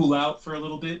cool out for a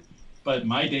little bit. But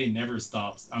my day never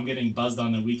stops. I'm getting buzzed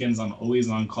on the weekends. I'm always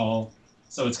on call.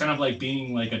 So it's kind of like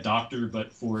being like a doctor,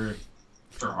 but for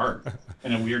art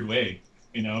in a weird way,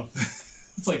 you know?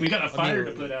 It's like we got a fire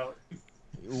to put out.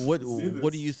 What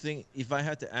do you think, if I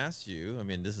had to ask you, I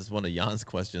mean, this is one of Jan's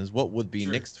questions, what would be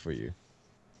next for you?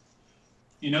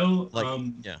 You know,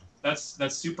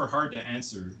 that's super hard to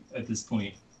answer at this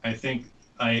point. I think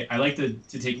I like to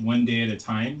take one day at a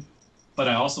time, but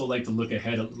I also like to look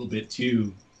ahead a little bit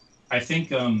too. I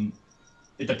think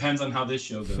it depends on how this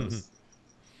show goes.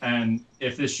 And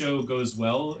if this show goes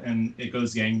well and it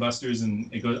goes gangbusters and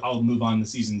I'll move on to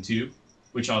season 2,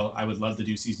 which I would love to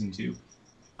do season 2.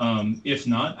 If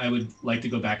not, I would like to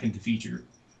go back into feature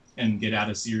and get out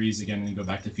of series again and go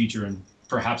back to feature and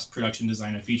perhaps production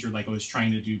design a feature like I was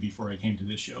trying to do before I came to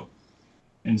this show,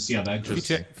 and see how that goes.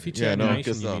 Feature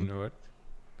animation, you mean,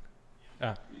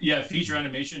 what? Yeah, feature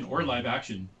animation or live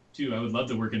action too. I would love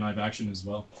to work in live action as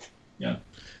well. Yeah.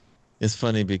 It's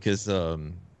funny because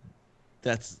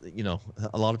that's, you know,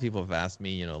 a lot of people have asked me,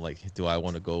 you know, like, do I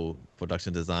want to go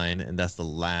production design? And that's the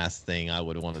last thing I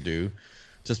would want to do.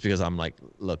 Just because I'm like,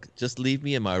 look, just leave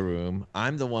me in my room.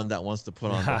 I'm the one that wants to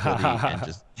put on the hoodie and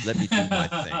just let me do my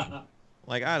thing.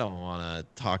 Like, I don't want to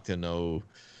talk to no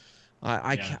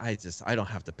I don't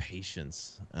have the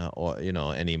patience or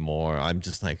anymore. I'm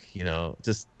just like,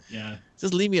 just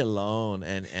leave me alone,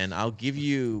 and I'll give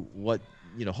you what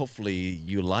hopefully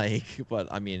you like. But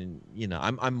I mean,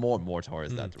 I'm more and more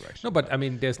towards that direction. No, but I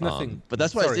mean, there's nothing. But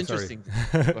that's why it's interesting.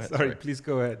 Sorry. Go ahead, sorry, please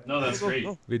go ahead. No, that's great.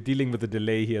 We're dealing with the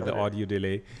delay here, the audio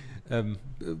delay.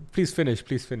 Please finish.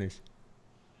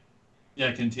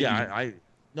 Yeah, continue. Yeah,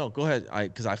 no, go ahead.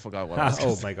 Because I forgot what I was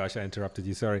Oh my gosh, I interrupted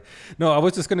you. Sorry. No, I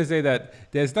was just going to say that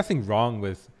there's nothing wrong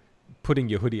with putting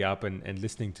your hoodie up and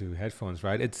listening to headphones,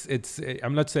 right?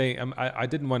 I'm not saying, I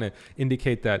didn't want to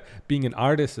indicate that being an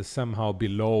artist is somehow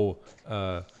below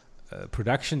a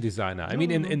production designer. I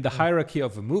mean, in the hierarchy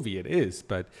of a movie, it is,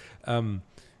 but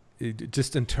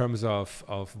just in terms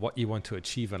of what you want to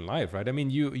achieve in life, right? I mean,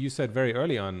 you said very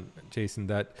early on, Jason,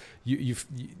 that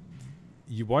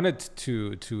you wanted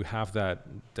to have that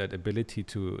ability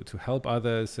to help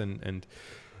others and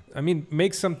I mean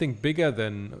make something bigger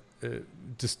than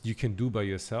just you can do by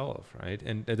yourself, right?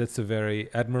 And that's a very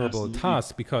admirable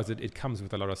task because it comes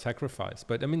with a lot of sacrifice.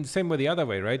 But I mean, same way the other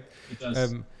way, right? It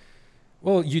does.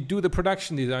 Well, you do the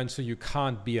production design, so you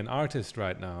can't be an artist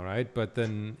right now, right? But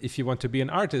then if you want to be an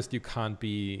artist, you can't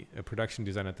be a production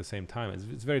designer at the same time.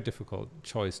 It's a very difficult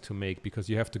choice to make because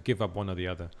you have to give up one or the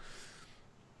other.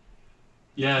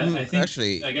 Yeah, I think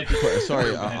actually.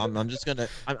 Sorry, I'm just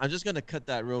gonna cut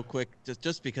that real quick,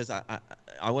 just because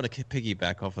I want to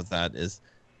piggyback off of that.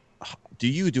 Do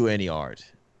you do any art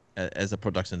as a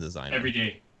production designer? Every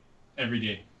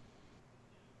day.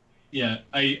 Yeah,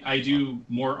 I do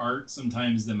more art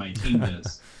sometimes than my team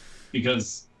does,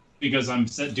 because I'm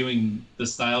doing the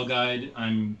style guide,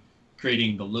 I'm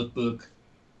creating the lookbook,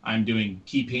 I'm doing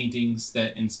key paintings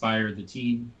that inspire the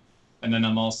team. And then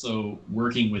I'm also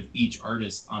working with each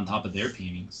artist on top of their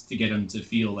paintings to get them to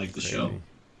feel like the show.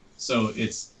 So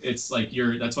it's like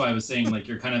that's why I was saying like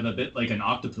you're kind of a bit like an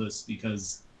octopus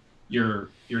because you're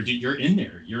in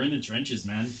there. You're in the trenches,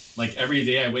 man. Like every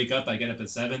day I wake up, I get up at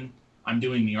 7, I'm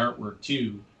doing the artwork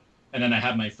too. And then I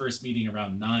have my first meeting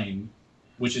around 9,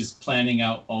 which is planning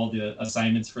out all the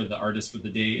assignments for the artists for the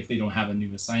day if they don't have a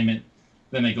new assignment.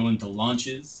 Then I go into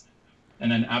launches.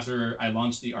 And then after I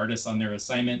launch the artists on their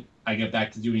assignment, I get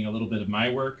back to doing a little bit of my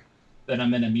work. Then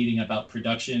I'm in a meeting about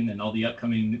production and all the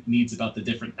upcoming needs about the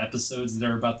different episodes that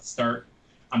are about to start.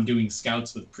 I'm doing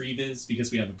scouts with previs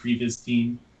because we have a previs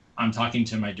team. I'm talking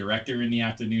to my director in the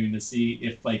afternoon to see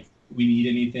if like we need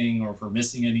anything or if we're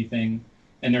missing anything.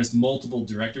 And there's multiple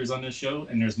directors on this show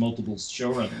and there's multiple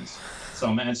showrunners. So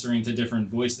I'm answering to different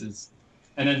voices.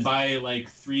 And then by like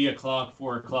 3 o'clock,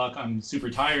 4 o'clock, I'm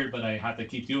super tired, but I have to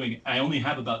keep doing it. I only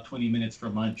have about 20 minutes for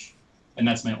lunch. And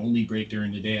that's my only break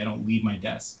during the day. I don't leave my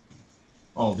desk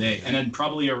all day. And then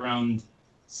probably around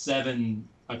 7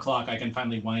 o'clock, I can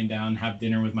finally wind down, have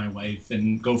dinner with my wife,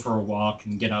 and go for a walk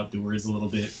and get outdoors a little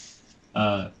bit.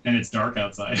 And it's dark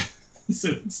outside.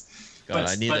 So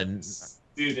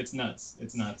dude, it's nuts.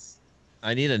 It's nuts.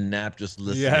 I need a nap just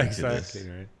listening to this.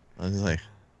 Right. I was like,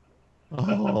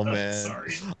 oh man.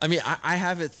 Sorry. I mean, I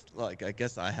have it like I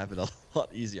guess I have it a lot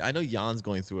easier. I know Jan's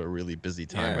going through a really busy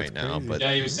time right now, but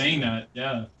yeah, you were saying that.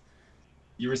 Yeah,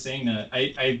 you were saying that.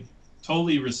 I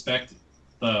totally respect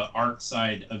the art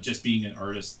side of just being an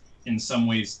artist in some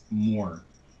ways more,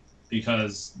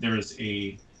 because there's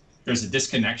a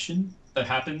disconnection that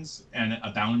happens and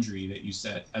a boundary that you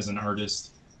set as an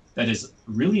artist that is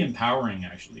really empowering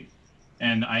actually,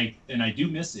 and I do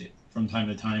miss it from time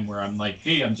to time where I'm like,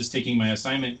 hey, I'm just taking my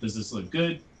assignment. Does this look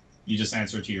good? You just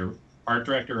answer to your art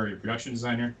director or your production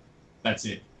designer. That's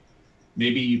it.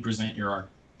 Maybe you present your art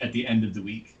at the end of the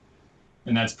week.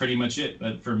 And that's pretty much it.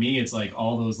 But for me, it's like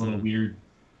all those little weird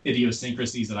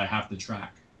idiosyncrasies that I have to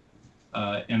track.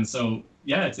 And so,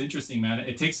 yeah, it's interesting, man.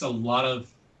 It takes a lot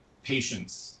of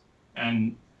patience.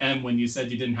 And when you said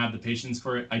you didn't have the patience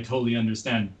for it, I totally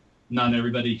understand. Not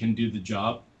everybody can do the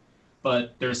job.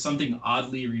 But there's something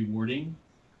oddly rewarding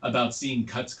about seeing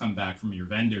cuts come back from your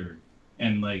vendor.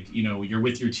 And like, you know, you're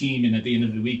with your team and at the end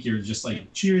of the week, you're just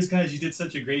like, cheers, guys, you did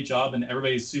such a great job. And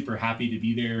everybody's super happy to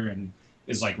be there and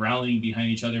is like rallying behind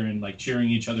each other and like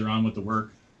cheering each other on with the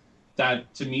work.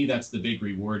 That, to me, that's the big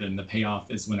reward. And the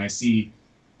payoff is when I see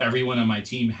everyone on my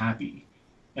team happy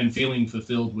and feeling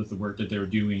fulfilled with the work that they're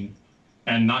doing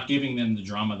and not giving them the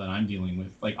drama that I'm dealing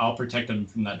with. Like, I'll protect them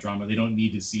from that drama. They don't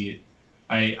need to see it.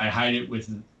 I hide it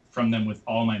from them with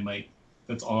all my might.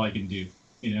 That's all I can do,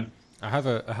 you know? I have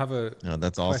a no,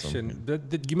 that's question.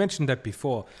 Awesome. You mentioned that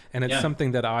before, and it's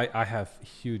something that I have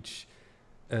huge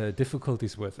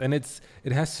difficulties with, and it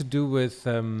has to do with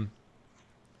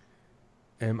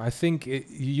I think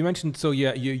you mentioned, so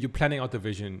yeah, you're planning out the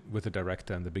vision with the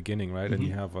director in the beginning, right? And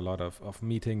you have a lot of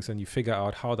meetings and you figure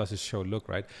out how does this show look,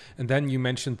 right? And then you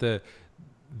mentioned the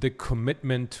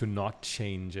commitment to not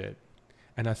change it.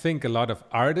 And I think a lot of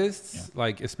artists,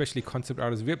 like especially concept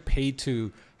artists, we're paid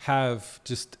to have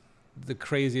just the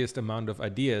craziest amount of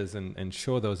ideas and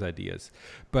show those ideas.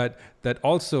 But that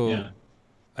also,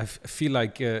 I feel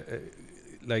like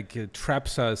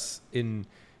traps us in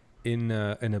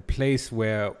a place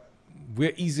where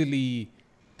we're easily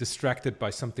distracted by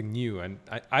something new. And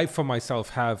I for myself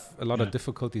have a lot of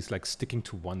difficulties like sticking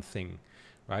to one thing,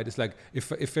 right? It's like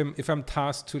if I'm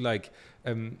tasked to like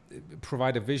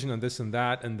provide a vision on this and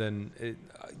that, and then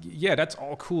that's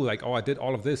all cool, like, oh, I did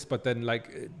all of this, but then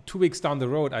like 2 weeks down the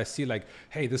road I see like,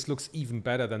 hey, this looks even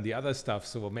better than the other stuff,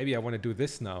 so maybe I want to do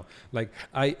this now. Like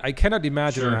I cannot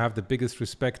imagine, and I have the biggest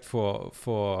respect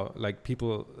for like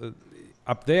people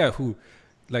up there who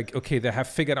like, okay, they have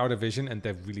figured out a vision and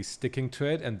they're really sticking to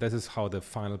it, and this is how the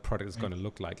final product is going to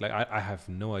look like. Like I have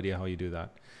no idea how you do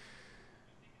that.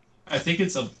 I think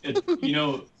it's you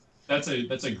know, that's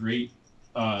a great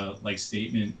like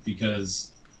statement,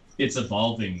 because it's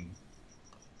evolving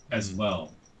as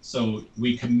well. So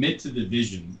we commit to the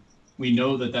vision. We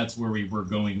know that that's where we're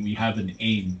going. We have an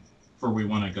aim for where we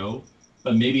want to go.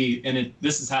 But maybe, and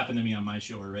this has happened to me on my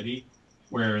show already,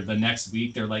 where the next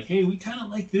week they're like, hey, we kind of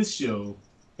like this show.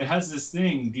 It has this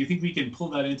thing. Do you think we can pull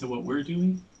that into what we're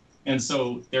doing? And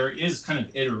so there is kind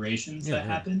of iterations that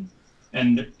happen.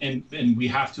 And we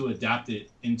have to adapt it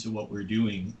into what we're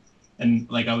doing. And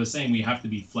like I was saying, we have to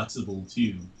be flexible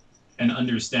too, and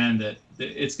understand that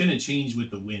it's going to change with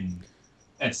the wind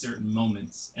at certain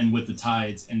moments and with the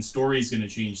tides, and story's going to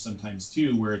change sometimes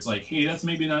too, where it's like, hey, that's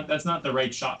not the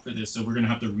right shot for this, so we're going to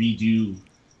have to redo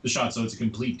the shot, so it's a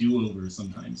complete do-over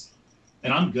sometimes.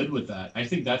 And I'm good with that. I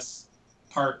think that's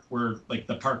part where like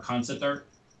the part concept art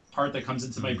part that comes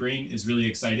into my brain is really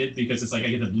excited, because it's like I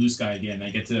get the blue sky again. I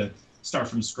get to start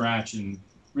from scratch and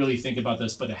really think about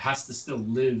this, but it has to still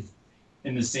live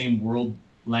in the same world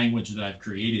language that I've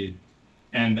created.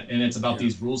 And it's about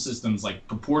these rule systems, like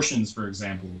proportions, for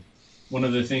example. One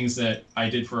of the things that I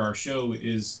did for our show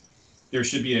is there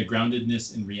should be a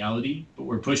groundedness in reality, but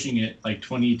we're pushing it like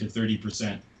 20 to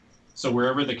 30%. So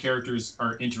wherever the characters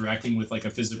are interacting with like a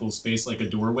physical space, like a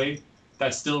doorway,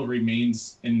 that still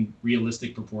remains in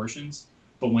realistic proportions.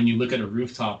 But when you look at a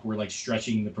rooftop, we're like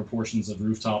stretching the proportions of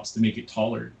rooftops to make it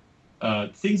taller.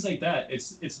 Things like that.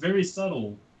 It's very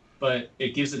subtle, but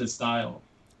it gives it a style.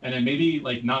 And then maybe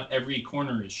like not every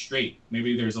corner is straight.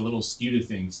 Maybe there's a little skew to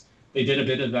things. They did a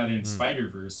bit of that in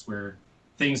Spider-Verse, where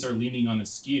things are leaning on a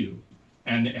skew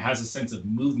and it has a sense of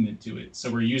movement to it.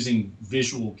 So we're using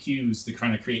visual cues to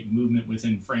kind of create movement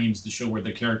within frames to show where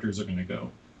the characters are going to go.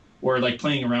 Or like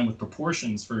playing around with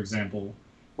proportions, for example,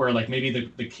 where like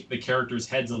maybe the character's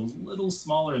head's a little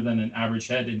smaller than an average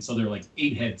head, and so they're like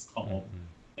 8 heads tall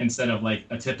instead of like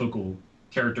a typical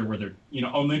character where they're, you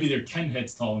know, oh, maybe they're 10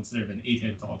 heads tall instead of an 8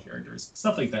 head tall characters,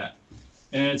 stuff like that.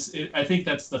 And I think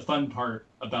that's the fun part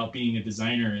about being a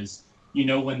designer, is you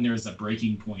know when there's a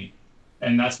breaking point,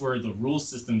 and that's where the rule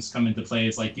systems come into play.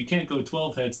 It's like you can't go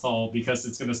 12 heads tall because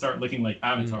it's going to start looking like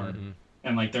Avatar,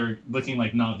 and like they're looking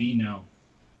like Na'vi now.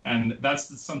 And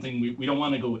that's something we don't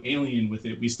want to go alien with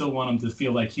it. We still want them to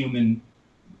feel like human,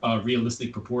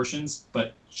 realistic proportions,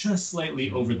 but just slightly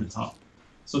over the top.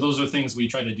 So those are things we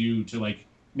try to do to like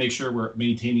make sure we're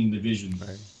maintaining the vision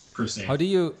per se. How do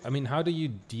you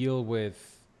deal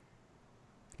with,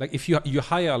 like, if you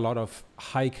hire a lot of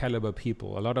high caliber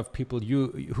people, a lot of people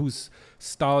whose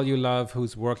style you love,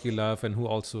 whose work you love, and who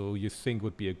also you think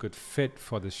would be a good fit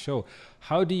for the show,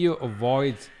 how do you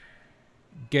avoid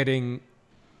getting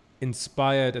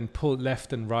inspired and pulled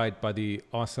left and right by the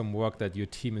awesome work that your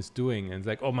team is doing, and it's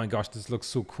like, oh my gosh, this looks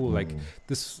so cool, like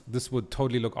this would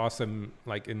totally look awesome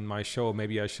like in my show,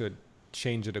 maybe I should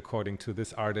change it according to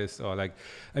this artist? Or like,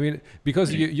 I mean,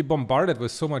 because you're bombarded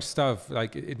with so much stuff,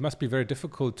 like it must be very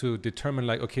difficult to determine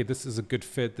like, okay, this is a good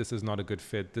fit, this is not a good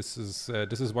fit, this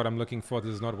is what I'm looking for,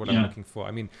 this is not what I'm looking for. I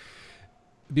mean,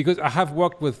 because I have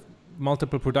worked with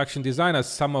multiple production designers,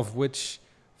 some of which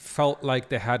felt like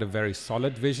they had a very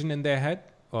solid vision in their head,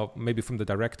 or maybe from the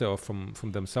director or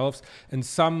from themselves, and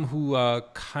some who are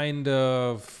kind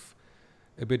of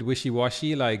a bit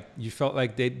wishy-washy, like you felt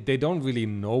like they don't really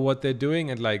know what they're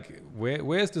doing, and like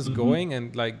where is this going,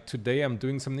 and like today I'm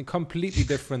doing something completely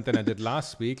different than I did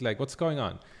last week, like what's going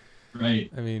on?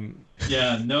 Right. I mean,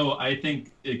 I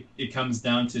think it comes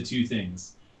down to two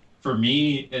things. For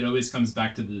me, it always comes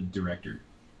back to the director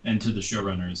and to the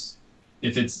showrunners.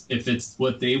 If it's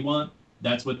what they want,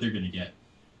 that's what they're going to get.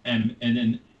 And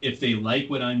then if they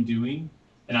like what I'm doing,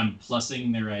 and I'm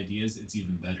plussing their ideas, it's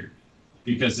even better.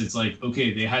 Because it's like,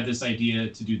 okay, they had this idea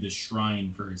to do this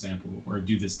shrine, for example, or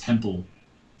do this temple.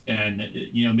 And,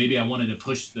 you know, maybe I wanted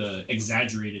to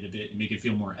exaggerate it a bit and make it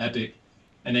feel more epic.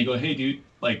 And they go, hey, dude,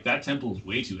 like that temple is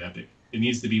way too epic. It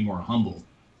needs to be more humble.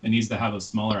 It needs to have a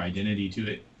smaller identity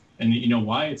to it. And you know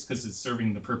why? It's because it's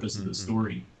serving the purpose of the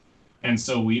story. And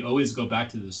so we always go back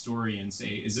to the story and say,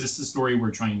 is this the story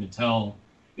we're trying to tell?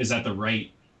 Is that the right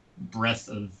breadth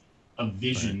of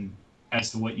vision as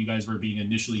to what you guys were being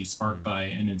initially sparked by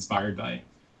and inspired by?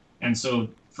 And so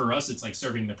for us, it's like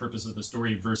serving the purpose of the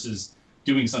story versus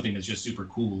doing something that's just super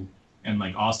cool and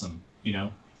like awesome, you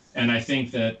know? And I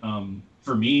think that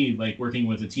for me, like working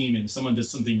with a team and someone does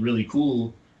something really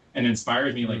cool and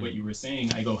inspires me, like what you were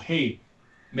saying, I go, hey,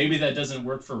 maybe that doesn't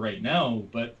work for right now,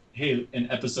 but hey,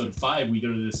 in episode 5, we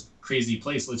go to this crazy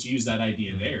place. Let's use that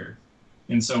idea there.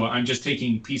 And so I'm just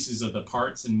taking pieces of the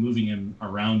parts and moving them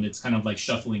around. It's kind of like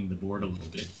shuffling the board a little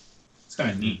bit. It's kind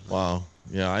of neat. Wow.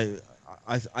 Yeah,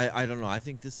 I don't know. I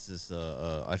think this is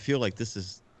I feel like this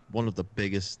is one of the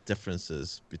biggest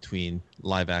differences between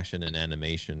live action and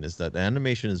animation, is that the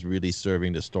animation is really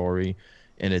serving the story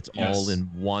and it's all in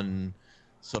one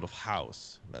sort of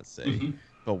house, let's say.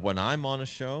 But when I'm on a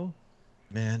show,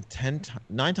 man,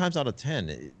 9 times out of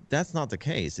 10, that's not the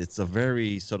case. It's a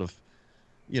very sort of,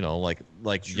 you know,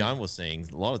 like Jan was saying,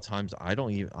 a lot of times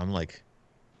I'm like,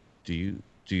 do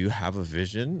you have a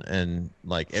vision? And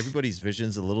like everybody's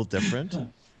vision's a little different.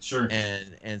 Sure.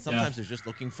 And sometimes they're just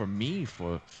looking for me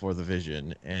for the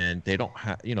vision, and they don't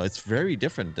have, you know, it's very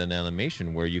different than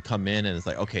animation where you come in and it's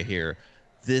like, okay, here,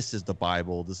 this is the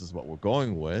Bible, this is what we're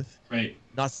going with. Right.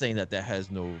 Not saying that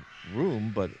has no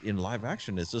room, but in live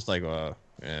action, it's just like, No,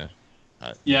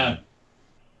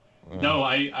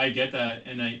 I get that,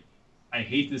 and I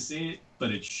hate to say it, but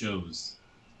it shows.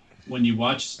 When you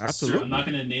watch, I'm not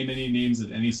going to name any names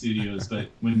of any studios, but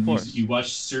when you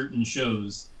watch certain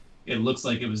shows, it looks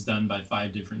like it was done by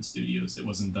 5 different studios. It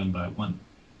wasn't done by one.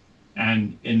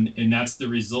 And that's the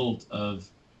result of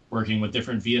working with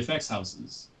different VFX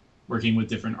houses, working with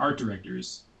different art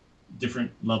directors,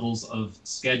 different levels of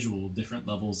schedule, different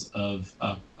levels of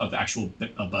actual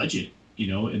budget, you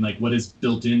know, and like what is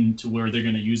built into where they're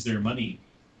going to use their money.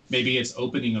 Maybe it's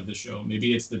opening of the show.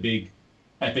 Maybe it's the big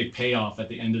epic payoff at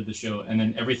the end of the show. And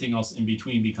then everything else in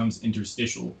between becomes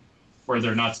interstitial, where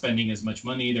they're not spending as much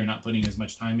money, they're not putting as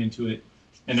much time into it,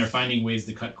 and they're finding ways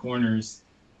to cut corners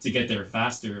to get there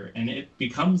faster. And it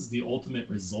becomes the ultimate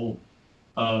result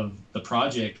of the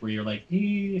project where you're like,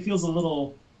 hey, it feels a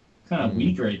little kind of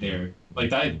weak right there. Like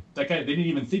that guy, they didn't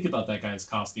even think about that guy's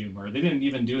costume, or they didn't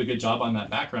even do a good job on that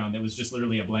background. It was just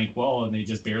literally a blank wall and they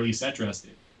just barely set dressed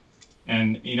it.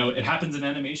 And, you know, it happens in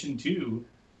animation too,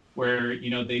 where, you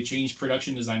know, they change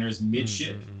production designers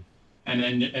mid-ship, and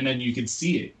then you can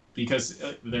see it because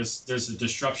there's a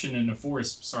disruption in the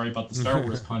force. Sorry about the Star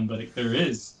Wars pun, but there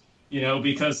is, you know,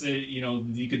 because you know,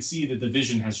 you could see that the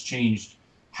vision has changed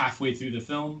halfway through the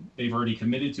film. They've already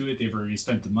committed to it. They've already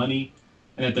spent the money,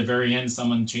 and at the very end,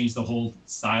 someone changed the whole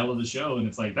style of the show, and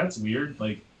it's like, that's weird.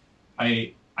 Like,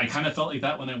 I kind of felt like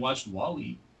that when I watched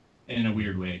WALL-E, in a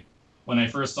weird way. When I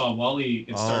first saw WALL-E,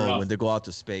 it started off, when they go out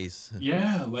to space.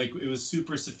 Yeah, like it was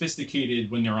super sophisticated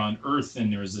when they're on Earth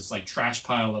and there's this like trash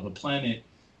pile of a planet,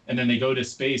 and then they go to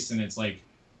space and it's like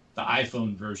the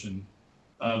iPhone version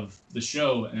of the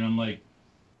show, and I'm like,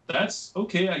 that's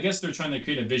okay. I guess they're trying to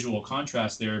create a visual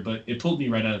contrast there, but it pulled me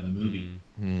right out of the movie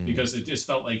because it just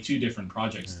felt like 2 different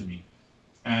projects to me.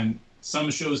 And some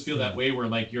shows feel that way where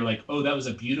like you're like, oh, that was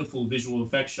a beautiful visual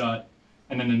effect shot.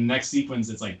 And then in the next sequence,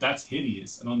 it's like, that's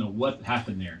hideous. I don't know what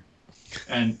happened there.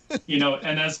 And, you know,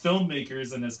 and as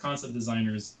filmmakers and as concept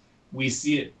designers, we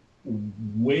see it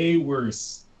way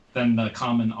worse than the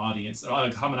common audience.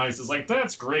 The common audience is like,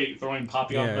 that's great, throwing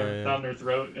poppy down their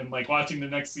throat and like watching the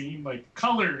next scene, like,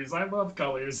 colors. I love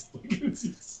colors.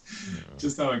 It's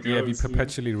just how it goes. Yeah, we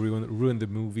perpetually ruin the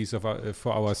movies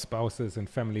for our spouses and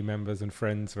family members and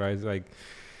friends, right? Like,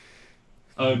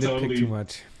 nitpick totally. Too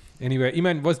much. Anyway,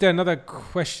 Iman, was there another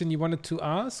question you wanted to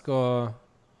ask, or?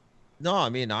 No, I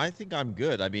mean, I think I'm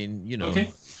good. I mean, you know,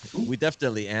 we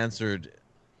definitely answered.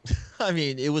 I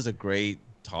mean, it was a great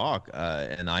talk,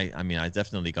 and I mean, I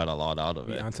definitely got a lot out of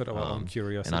it. We answered our own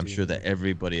curiosity, and I'm sure that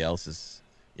everybody else is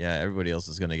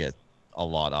going to get a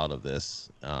lot out of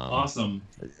this. Awesome.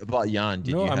 About Jan,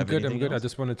 did you have anything I'm good. else? I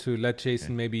just wanted to let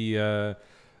Jason maybe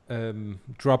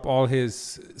drop all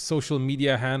his social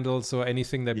media handles or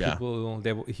anything that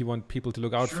he want people to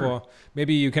look out for.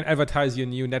 Maybe you can advertise your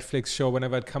new Netflix show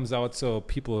whenever it comes out so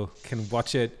people can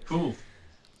watch it. Cool.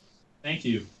 Thank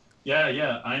you.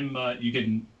 Yeah. I'm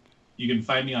you you can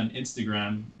find me on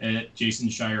Instagram at Jason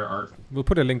Scheier Art. We'll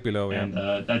put a link below. And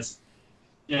that's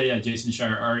Jason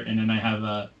Scheier Art. And then I have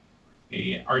a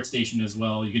art station as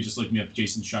well. You can just look me up,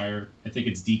 Jason Scheier. I think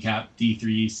it's DCAP,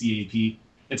 D3CAP.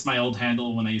 It's my old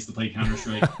handle when I used to play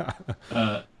Counter-Strike.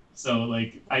 So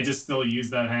like I just still use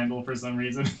that handle for some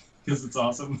reason because it's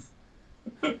awesome.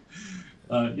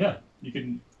 Yeah, you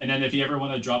can. And then if you ever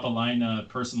want to drop a line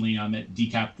personally, I'm at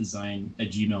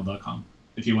decapdesign@gmail.com.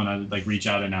 If you want to like reach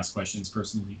out and ask questions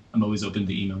personally, I'm always open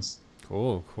to emails.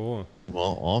 Cool.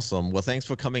 Well, awesome. Well, thanks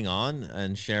for coming on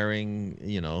and sharing,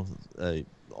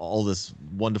 all this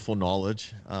wonderful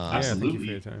knowledge.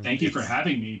 Absolutely. Thank you for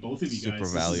having me, both of you guys. Super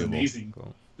valuable. This is amazing.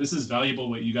 Cool. This is valuable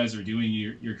what you guys are doing.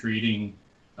 You're creating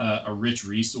a rich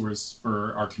resource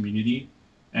for our community.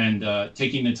 And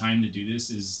taking the time to do this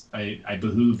is, I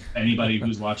behoove anybody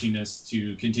who's watching this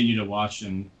to continue to watch.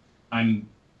 And I'm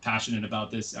passionate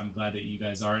about this. I'm glad that you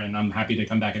guys are, and I'm happy to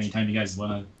come back anytime you guys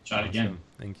want to chat again.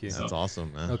 Thank you. That's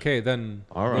awesome, man. Okay, then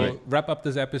all right. We'll wrap up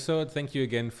this episode. Thank you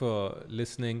again for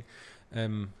listening.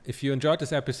 If you enjoyed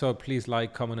this episode, please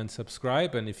like, comment, and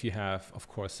subscribe. And if you have, of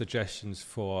course, suggestions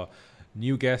for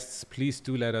new guests, please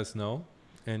do let us know.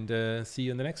 And see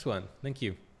you in the next one. Thank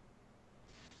you.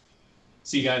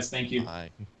 See you guys. Thank you. Bye.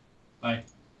 Bye.